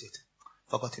James put it?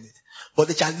 Forgotten it. But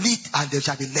they shall eat and there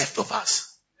shall be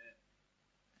leftovers.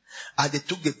 And they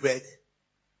took the bread,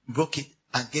 broke it,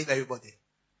 and gave everybody.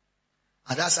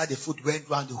 And that's how the food went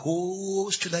around the whole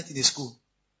student in the school.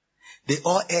 They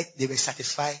all ate, they were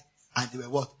satisfied, and they were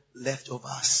what?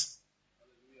 Leftovers.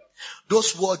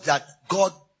 Those words that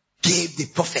God gave the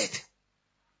prophet.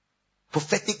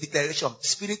 Prophetic declaration,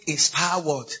 spirit inspired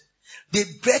word. The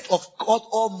breath of God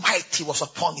Almighty was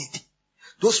upon it.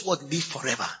 Those words live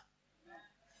forever.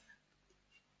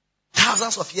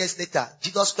 Thousands of years later,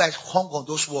 Jesus Christ hung on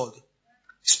those words,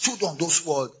 stood on those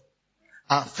words,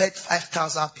 and fed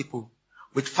 5,000 people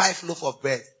with 5 loaves of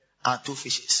bread and 2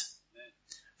 fishes.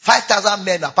 5,000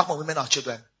 men apart from women and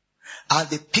children. And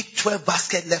they picked 12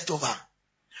 baskets left over.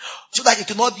 So that it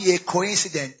will not be a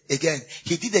coincidence again.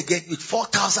 He did again with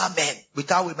 4,000 men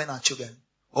without women and children.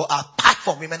 Or apart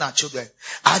from women and children.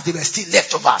 And they were still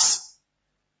leftovers.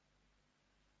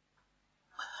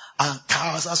 And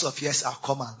thousands of years have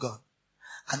come and gone.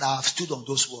 And I have stood on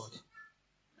those words.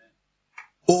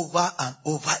 Over and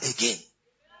over again.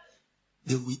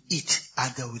 They will eat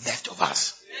and they will be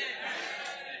leftovers.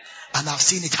 And I've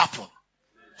seen it happen.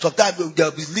 Sometimes there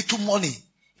will be little money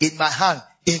in my hand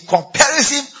in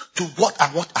comparison to what I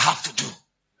have to do.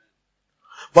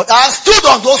 But I stood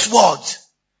on those words.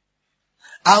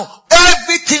 And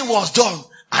everything was done.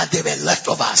 And they were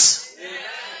leftovers.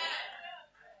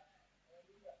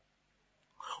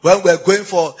 When we're going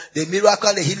for the miracle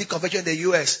and the healing convention in the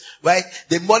US, right?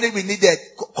 The money we needed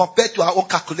compared to our own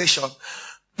calculation,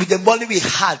 with the money we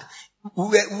had,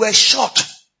 we were short.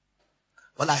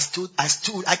 But I stood.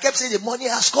 I kept saying the money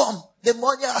has come. The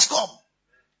money has come.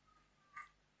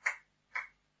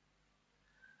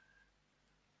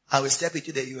 I will step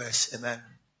into the US. Amen.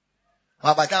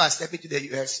 Well, by the time I step into the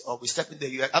US, or we step into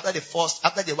the US,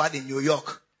 after the one in New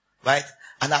York, right?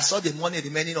 And I saw the money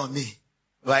remaining on me,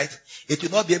 right? It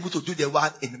will not be able to do the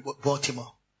one in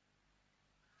Baltimore.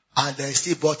 And there is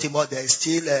still Baltimore, there is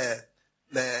still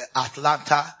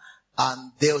Atlanta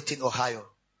and Dayton, Ohio.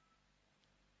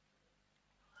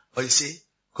 But you see,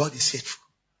 God is faithful.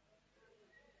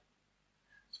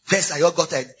 First, I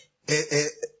got I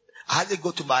hardly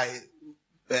go to my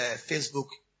Facebook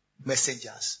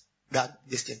messengers.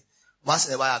 This thing. Once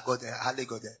in a while I go there, I hardly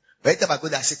go there. But every time I go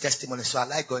there, I see testimony, so I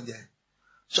like going there.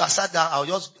 So I sat down,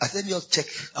 let me just check,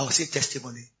 I will see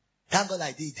testimony. Thank God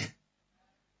I did.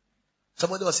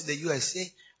 Somebody was in the US,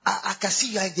 say, I can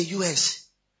see you are in the US.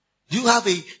 Do you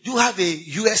have a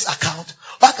US account?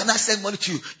 Why can I send money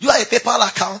to you? Do you have a PayPal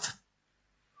account?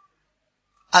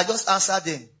 I just answered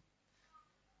him.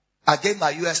 I gave my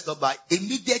US number.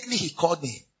 Immediately he called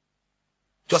me.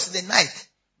 Just in the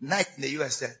night in the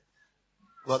US then.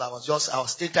 Well, I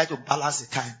was still trying to balance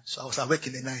the time. So I was awake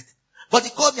in the night. But he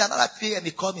called me another 3 PM.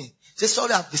 He called me. He said,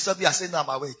 sorry, I've disturbed you. I said, no, I'm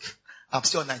awake. I'm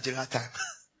still on Nigeria time.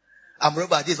 I'm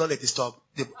Robert. This is not a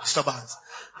disturbance.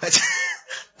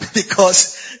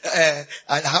 Because I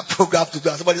have program to do.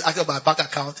 Somebody's asking about my bank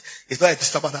account. It's not a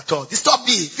disturbance at all. Disturb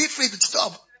me. Feel free to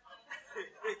disturb.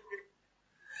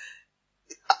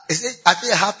 He said, I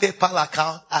think I have PayPal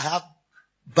account. I have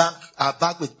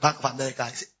bank with Bank of America. I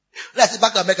said,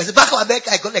 Bank of America. I said, Bank of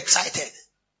America. I got excited.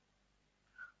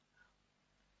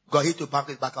 Got hit to bank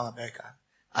with Bank of America.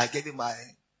 I gave him my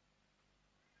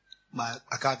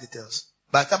account details.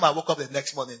 By the time I woke up the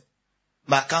next morning,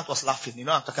 my account was laughing. You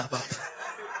know what I'm talking about?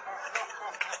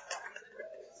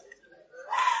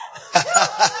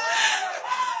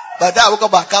 But then I woke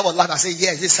up, my account was laughing. I said,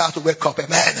 yes, this is how to wake up.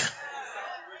 Amen.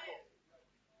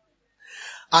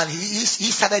 And he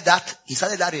started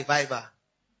that revival.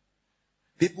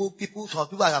 Some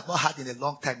people I have not had in a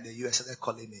long time in the US started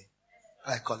calling me.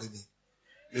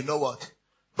 You know what?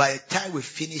 By the time we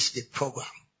finished the program,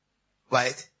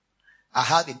 right? I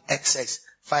had in excess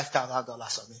 $5,000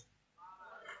 on me.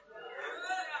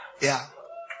 Yeah.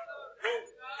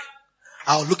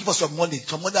 I was looking for some money.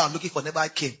 Some money I was looking for never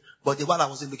came. But the one I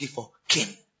wasn't looking for came.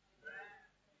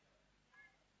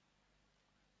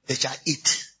 They shall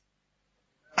eat.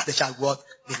 And they shall what?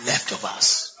 The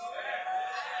leftovers.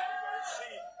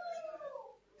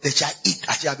 They shall eat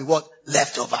and shall be what?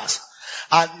 Leftovers.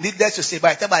 And needless to say,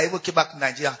 by the time I even came back to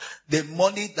Nigeria, the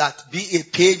money that BA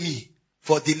paid me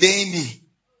for delaying me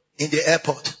in the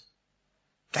airport.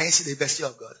 Can you see the mercy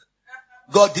of God?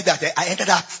 God did that. I entered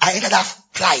that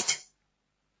flight.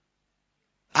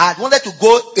 I had wanted to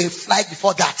go a flight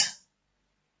before that.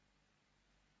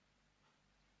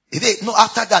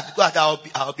 After that, because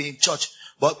I'll be in church.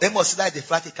 But they must like the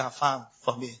flight he can find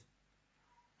for me.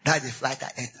 That's the flight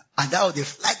I entered. And that was the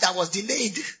flight that was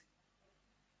delayed.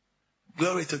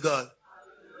 Glory to God.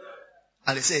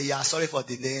 And they say, yeah, sorry for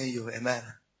delaying you. Amen.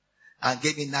 And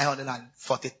gave me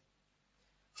 940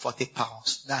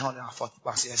 pounds. 940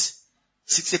 pounds, yes.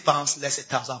 60 pounds less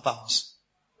 1,000 pounds.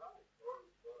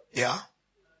 Yeah.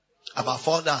 About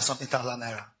 400 and something thousand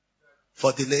naira.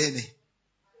 For delaying me.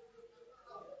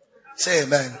 Say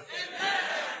amen. Amen.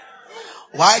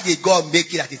 Why did God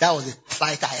make it that was the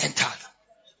flight I entered?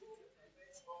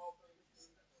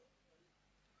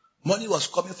 Money was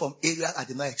coming from areas I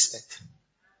did not expect.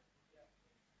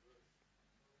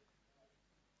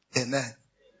 Amen.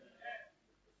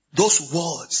 Those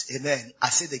words, amen. I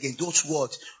said again, those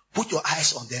words, put your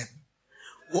eyes on them.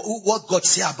 What God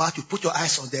say about you, put your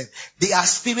eyes on them. They are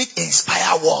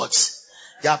spirit-inspired words.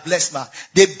 They are blessed, man.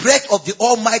 The breath of the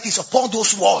Almighty is upon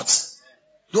those words.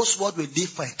 Those words will live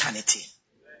for eternity.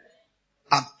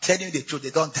 I'm telling you the truth, they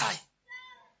don't die.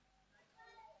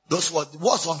 Those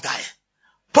words don't die.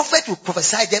 Prophet will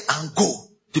prophesy them and go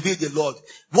to be the Lord.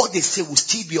 What they say will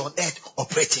still be on earth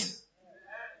operating.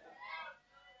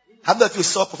 How many of you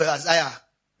saw Prophet Isaiah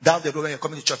down the road when you're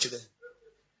coming to church today?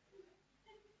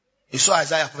 You saw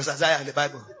Isaiah, Prophet Isaiah in the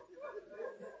Bible.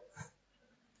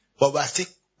 But we're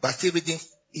still reading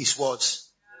his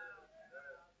words.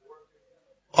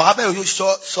 Or how many of you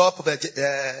saw Prophet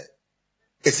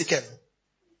Ezekiel?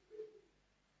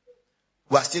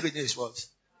 We are still reading his words.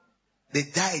 They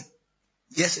died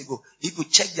years ago. If you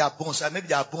check their bones, maybe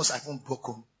their bones are even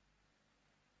broken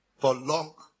for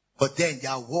long. But then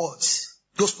their words,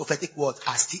 those prophetic words,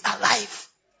 are still alive.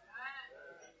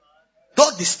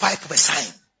 Don't despise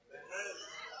prophesying.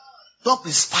 Don't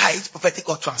despise prophetic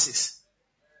utterances.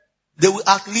 They will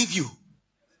outlive you.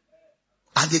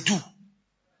 And they do.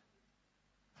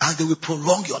 And they will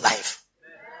prolong your life.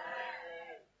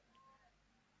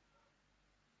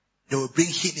 They will bring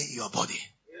healing in your body.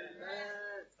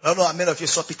 I don't know how many of you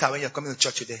saw Peter when you're coming to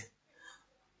church today.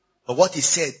 But what he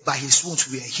said, by his wounds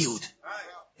we are healed.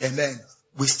 Amen.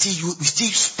 We still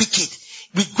speak it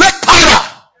with great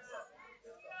power.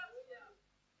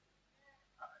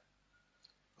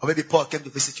 Or maybe Paul came to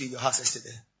visit you in your house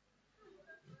yesterday.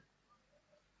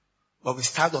 But we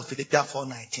start on Philippians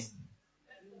 4:19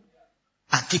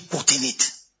 and keep quoting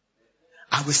it.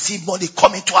 And we see money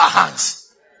coming to our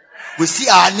hands. We see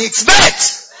our needs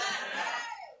met.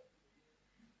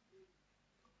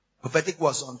 Prophetic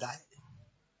words don't die.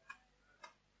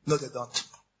 No, they don't.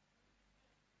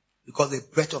 Because the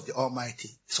breath of the Almighty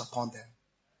is upon them.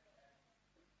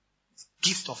 The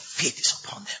gift of faith is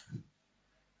upon them.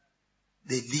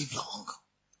 They live long.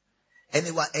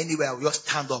 Anywhere, we just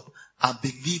stand up and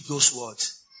believe those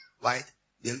words, right?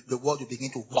 The word will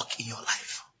begin to work in your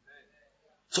life.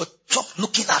 So stop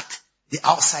looking at the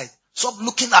outside. Stop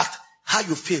looking at how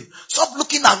you feel. Stop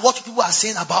looking at what people are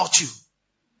saying about you.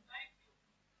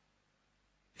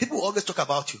 People always talk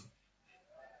about you.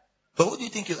 But who do you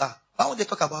think you are? Why would they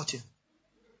talk about you?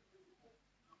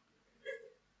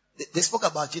 They spoke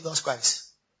about Jesus Christ.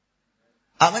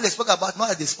 And when they spoke about, not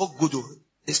that they spoke good,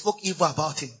 they spoke evil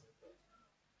about him.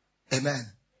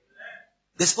 Amen.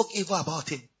 They spoke evil about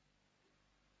him.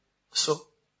 So,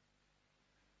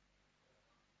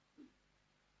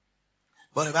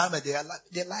 but remember,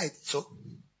 they lied. So,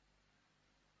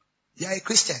 you are a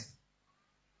Christian.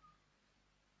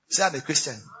 Say, I'm a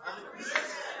Christian.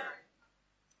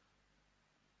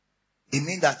 It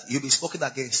means that you'll be spoken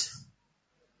against.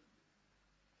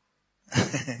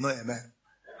 No, amen.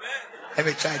 Let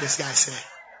me try this guy say.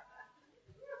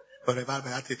 But remember,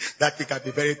 that thing can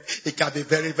be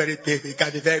very, very painful. It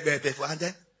can be very, very painful. And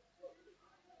then,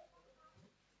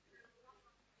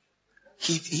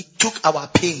 he took our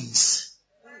pains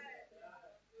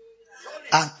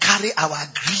and carried our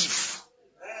grief.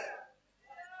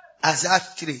 Isaiah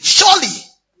 53. Surely.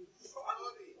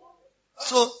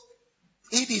 So,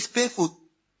 if it's painful,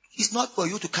 it's not for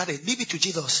you to carry. Leave it to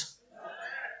Jesus.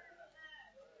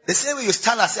 The same way you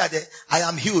stand and say, I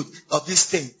am healed of this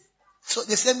thing. So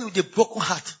the same way with the broken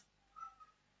heart.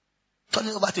 Turn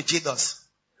it over to Jesus.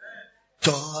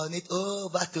 Turn it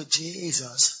over to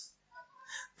Jesus.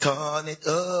 Turn it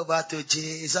over to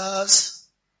Jesus.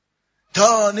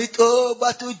 Turn it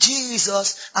over to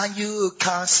Jesus and you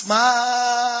can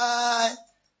smile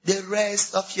the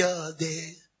rest of your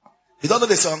day. You don't know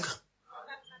the song?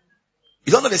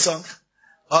 You don't know the song?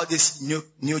 All this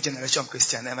new generation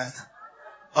Christian, amen.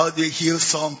 All the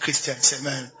Hillsong Christians,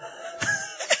 amen.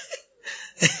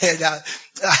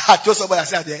 I told somebody, I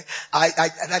said, I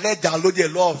let download a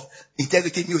lot of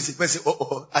integrity music. I say,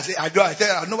 oh. I say, I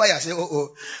know why I say,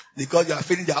 oh. Because you are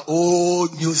feeling their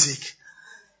old music.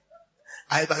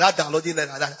 And if I start downloading that,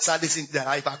 I start listening to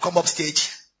that. If I come up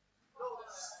stage,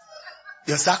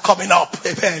 you start coming up,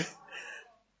 amen.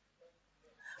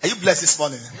 Are you blessed this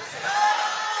morning?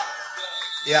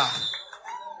 Yeah.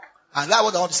 And that's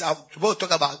what I want to say. I'm supposed to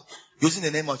talk about using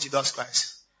the name of Jesus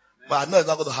Christ. But I know it's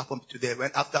not going to happen today. When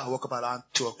after I woke up around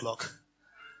 2 o'clock.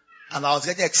 And I was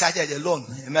getting excited alone.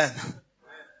 Amen.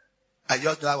 I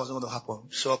just knew that wasn't going to happen.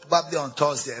 So probably on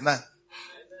Thursday, amen.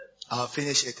 I'll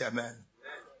finish it, amen.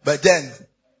 But then,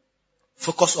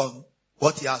 focus on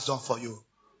what he has done for you.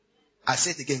 I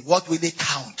say it again, what really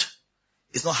count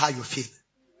is not how you feel.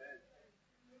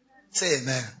 Say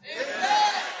amen.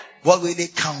 What really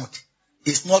count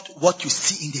is not what you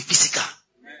see in the physical.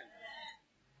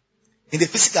 In the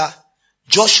physical,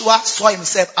 Joshua saw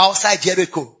himself outside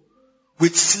Jericho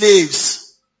with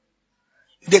slaves.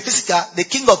 In the physical, the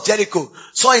king of Jericho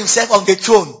saw himself on the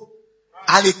throne.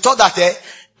 And he thought that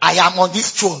I am on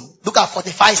this throne. Look at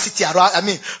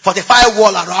 45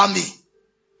 wall around me.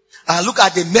 And look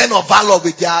at the men of valor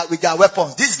with their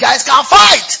weapons. These guys can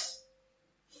fight.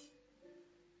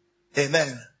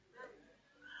 Amen.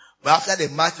 But after they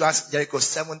marched around Jericho the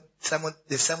seventh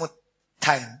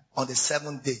time on the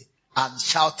 7th day and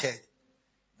shouted,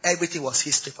 everything was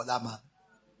history for that man.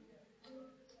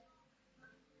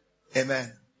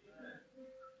 Amen.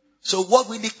 So what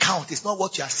really counts is not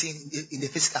what you are seeing in the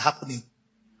physical happening.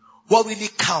 What really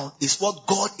counts is what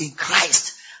God in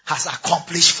Christ has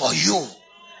accomplished for you.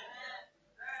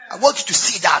 I want you to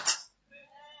see that.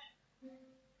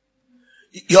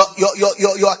 Your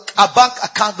bank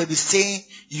account may be saying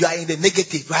you are in the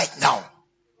negative right now.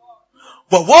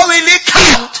 But what really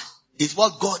counts is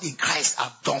what God in Christ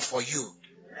has done for you.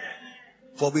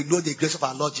 For we know the grace of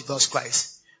our Lord Jesus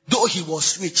Christ. Though he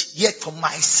was rich, yet for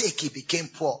my sake he became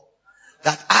poor.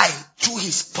 That I, through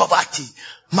his poverty,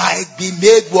 might be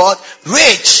made what?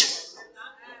 Rich.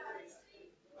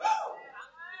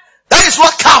 That is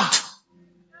what counts.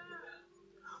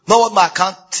 Not what my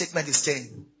account statement is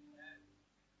saying.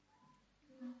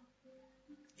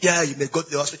 Yeah, you may go to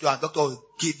the hospital and doctor will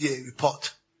give you a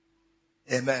report.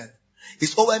 Amen.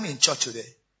 Is OM in church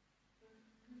today?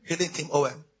 Healing team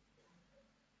OM.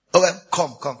 OM,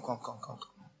 come.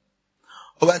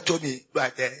 OM told me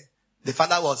right there, the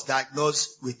father was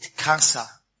diagnosed with cancer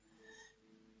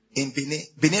in Benin.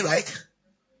 Benin, right?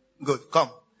 Good, come.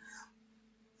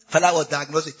 Father was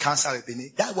diagnosed with cancer in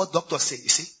Benin. That's what doctors say, you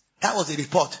see. That was the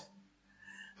report.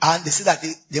 And they said that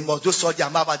they must do surgery,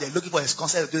 but they're looking for his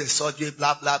consent to do the surgery,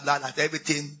 blah, blah, blah, and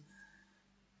everything.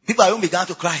 People even began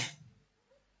to cry.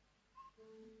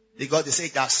 Because they say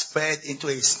it has spread into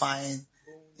his spine,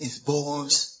 his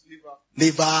bones,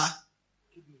 liver,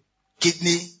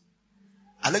 kidney.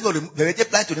 And they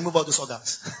plan to remove all those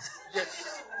organs. Yes.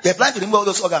 They plan to remove all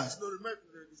those organs.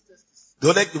 They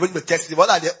will bring the test. What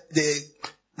are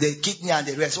the kidney and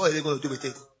the rest? What are they going to do with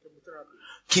it?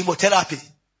 Chemotherapy.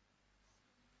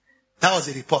 That was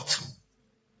the report.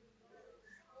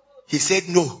 He said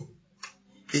no.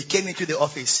 He came into the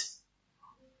office.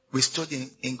 We stood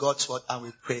in God's word and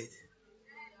we prayed.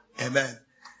 Amen.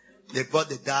 They brought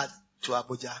the dad to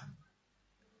Abuja.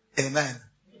 Amen.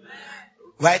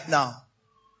 Right now,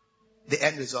 the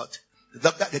end result.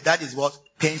 The dad is what?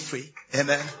 Pain-free.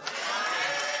 Amen.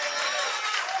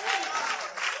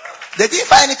 They didn't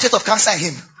find any trace of cancer in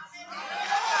him.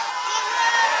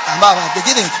 They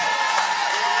didn't.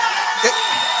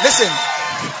 Listen.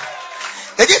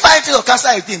 They didn't find any trace of cancer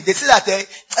in him. They said that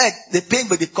the pain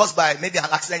may be caused by maybe an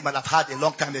accident he might have had a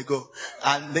long time ago.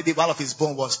 And maybe one of his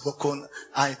bones was broken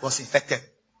and it was infected.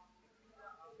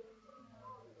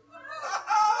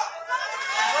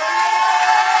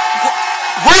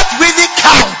 What really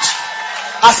counts,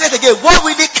 I said again, what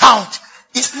really counts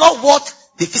is not what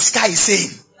the physical is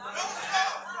saying.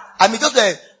 I mean, just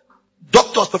the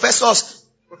doctors, professors,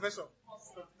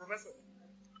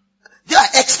 they are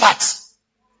experts.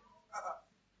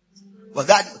 But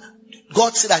that,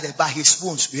 God said that by his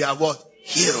wounds we are what?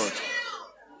 Healed.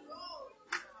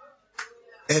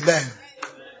 Amen.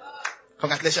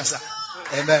 Congratulations, sir.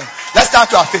 Amen. Let's stand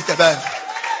to our feet. Amen.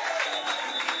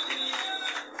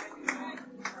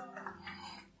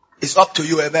 It's up to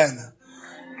you, amen.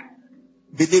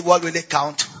 Believe what really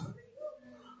count,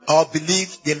 or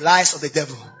believe the lies of the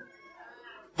devil.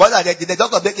 What did the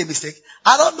doctor make a mistake?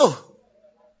 I don't know.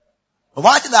 But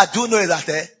one thing I do know is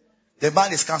that the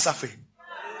man is cancer free.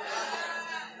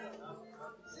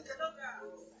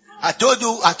 I told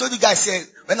you guys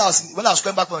when I was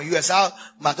coming back from the US, how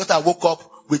my daughter woke up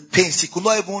with pain. She could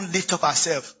not even lift up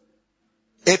herself.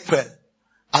 April.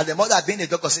 And the mother being the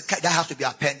doctor said, that has to be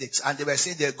appendix. And they were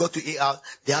saying they go to ER,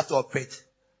 they have to operate.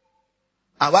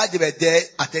 And while they were there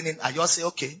attending, I just say,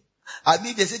 okay. I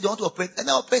mean, they said they want to operate, and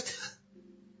I operate.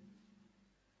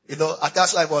 You know, and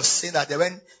that's why I was saying that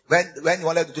when you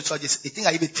wanted to do surgery, you think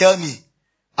I even tell me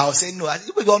I will say, no,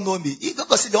 people don't know me. If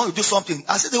doctors say they want to do something,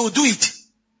 I say they will do it.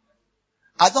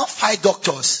 I don't fight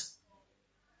doctors.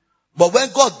 But when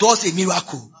God does a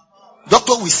miracle,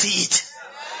 doctor will see it.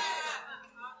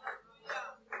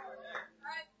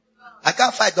 I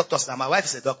can't fight doctors now. My wife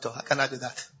is a doctor. I cannot do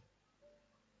that.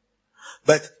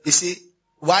 But you see,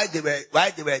 while they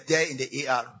were there in the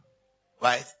ER,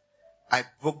 right? I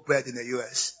broke bread in the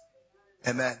US.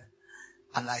 Amen.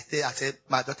 And I said,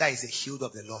 my daughter is a healed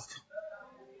of the Lord.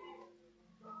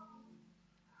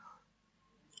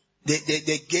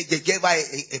 They gave her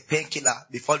a painkiller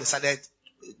before they started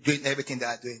doing everything they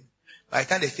are doing. By the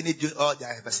time they finished doing all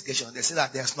their investigation, they said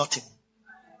that there's nothing.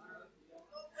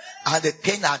 And the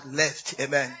pain had left.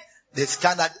 Amen. They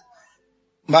scanned that.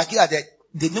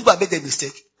 They knew I made the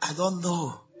mistake. I don't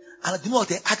know. And I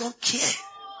don't care.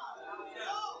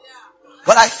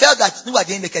 But I felt that I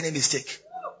didn't make any mistake.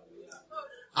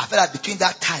 I felt that between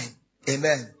that time,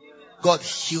 amen, God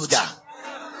healed her.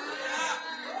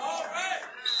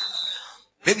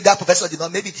 Maybe that professor did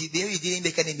not, maybe he didn't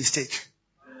make any mistake.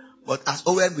 But as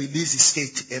Owen released his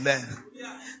faith, amen,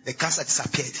 the cancer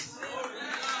disappeared.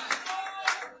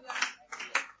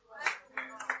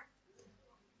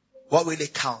 What really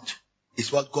counts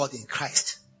is what God in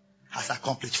Christ has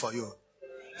accomplished for you.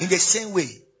 In the same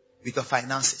way with your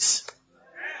finances.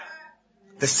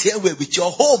 The same way with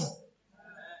your home.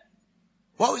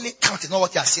 What really counts is not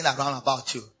what you are seeing around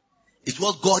about you. It's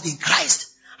what God in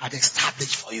Christ has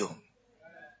established for you.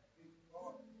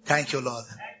 Thank you, Lord.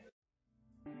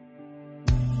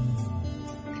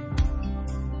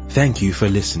 Thank you for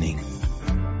listening.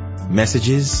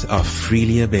 Messages are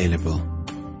freely available.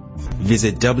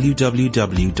 Visit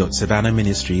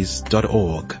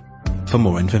www.savannahministries.org for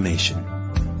more information.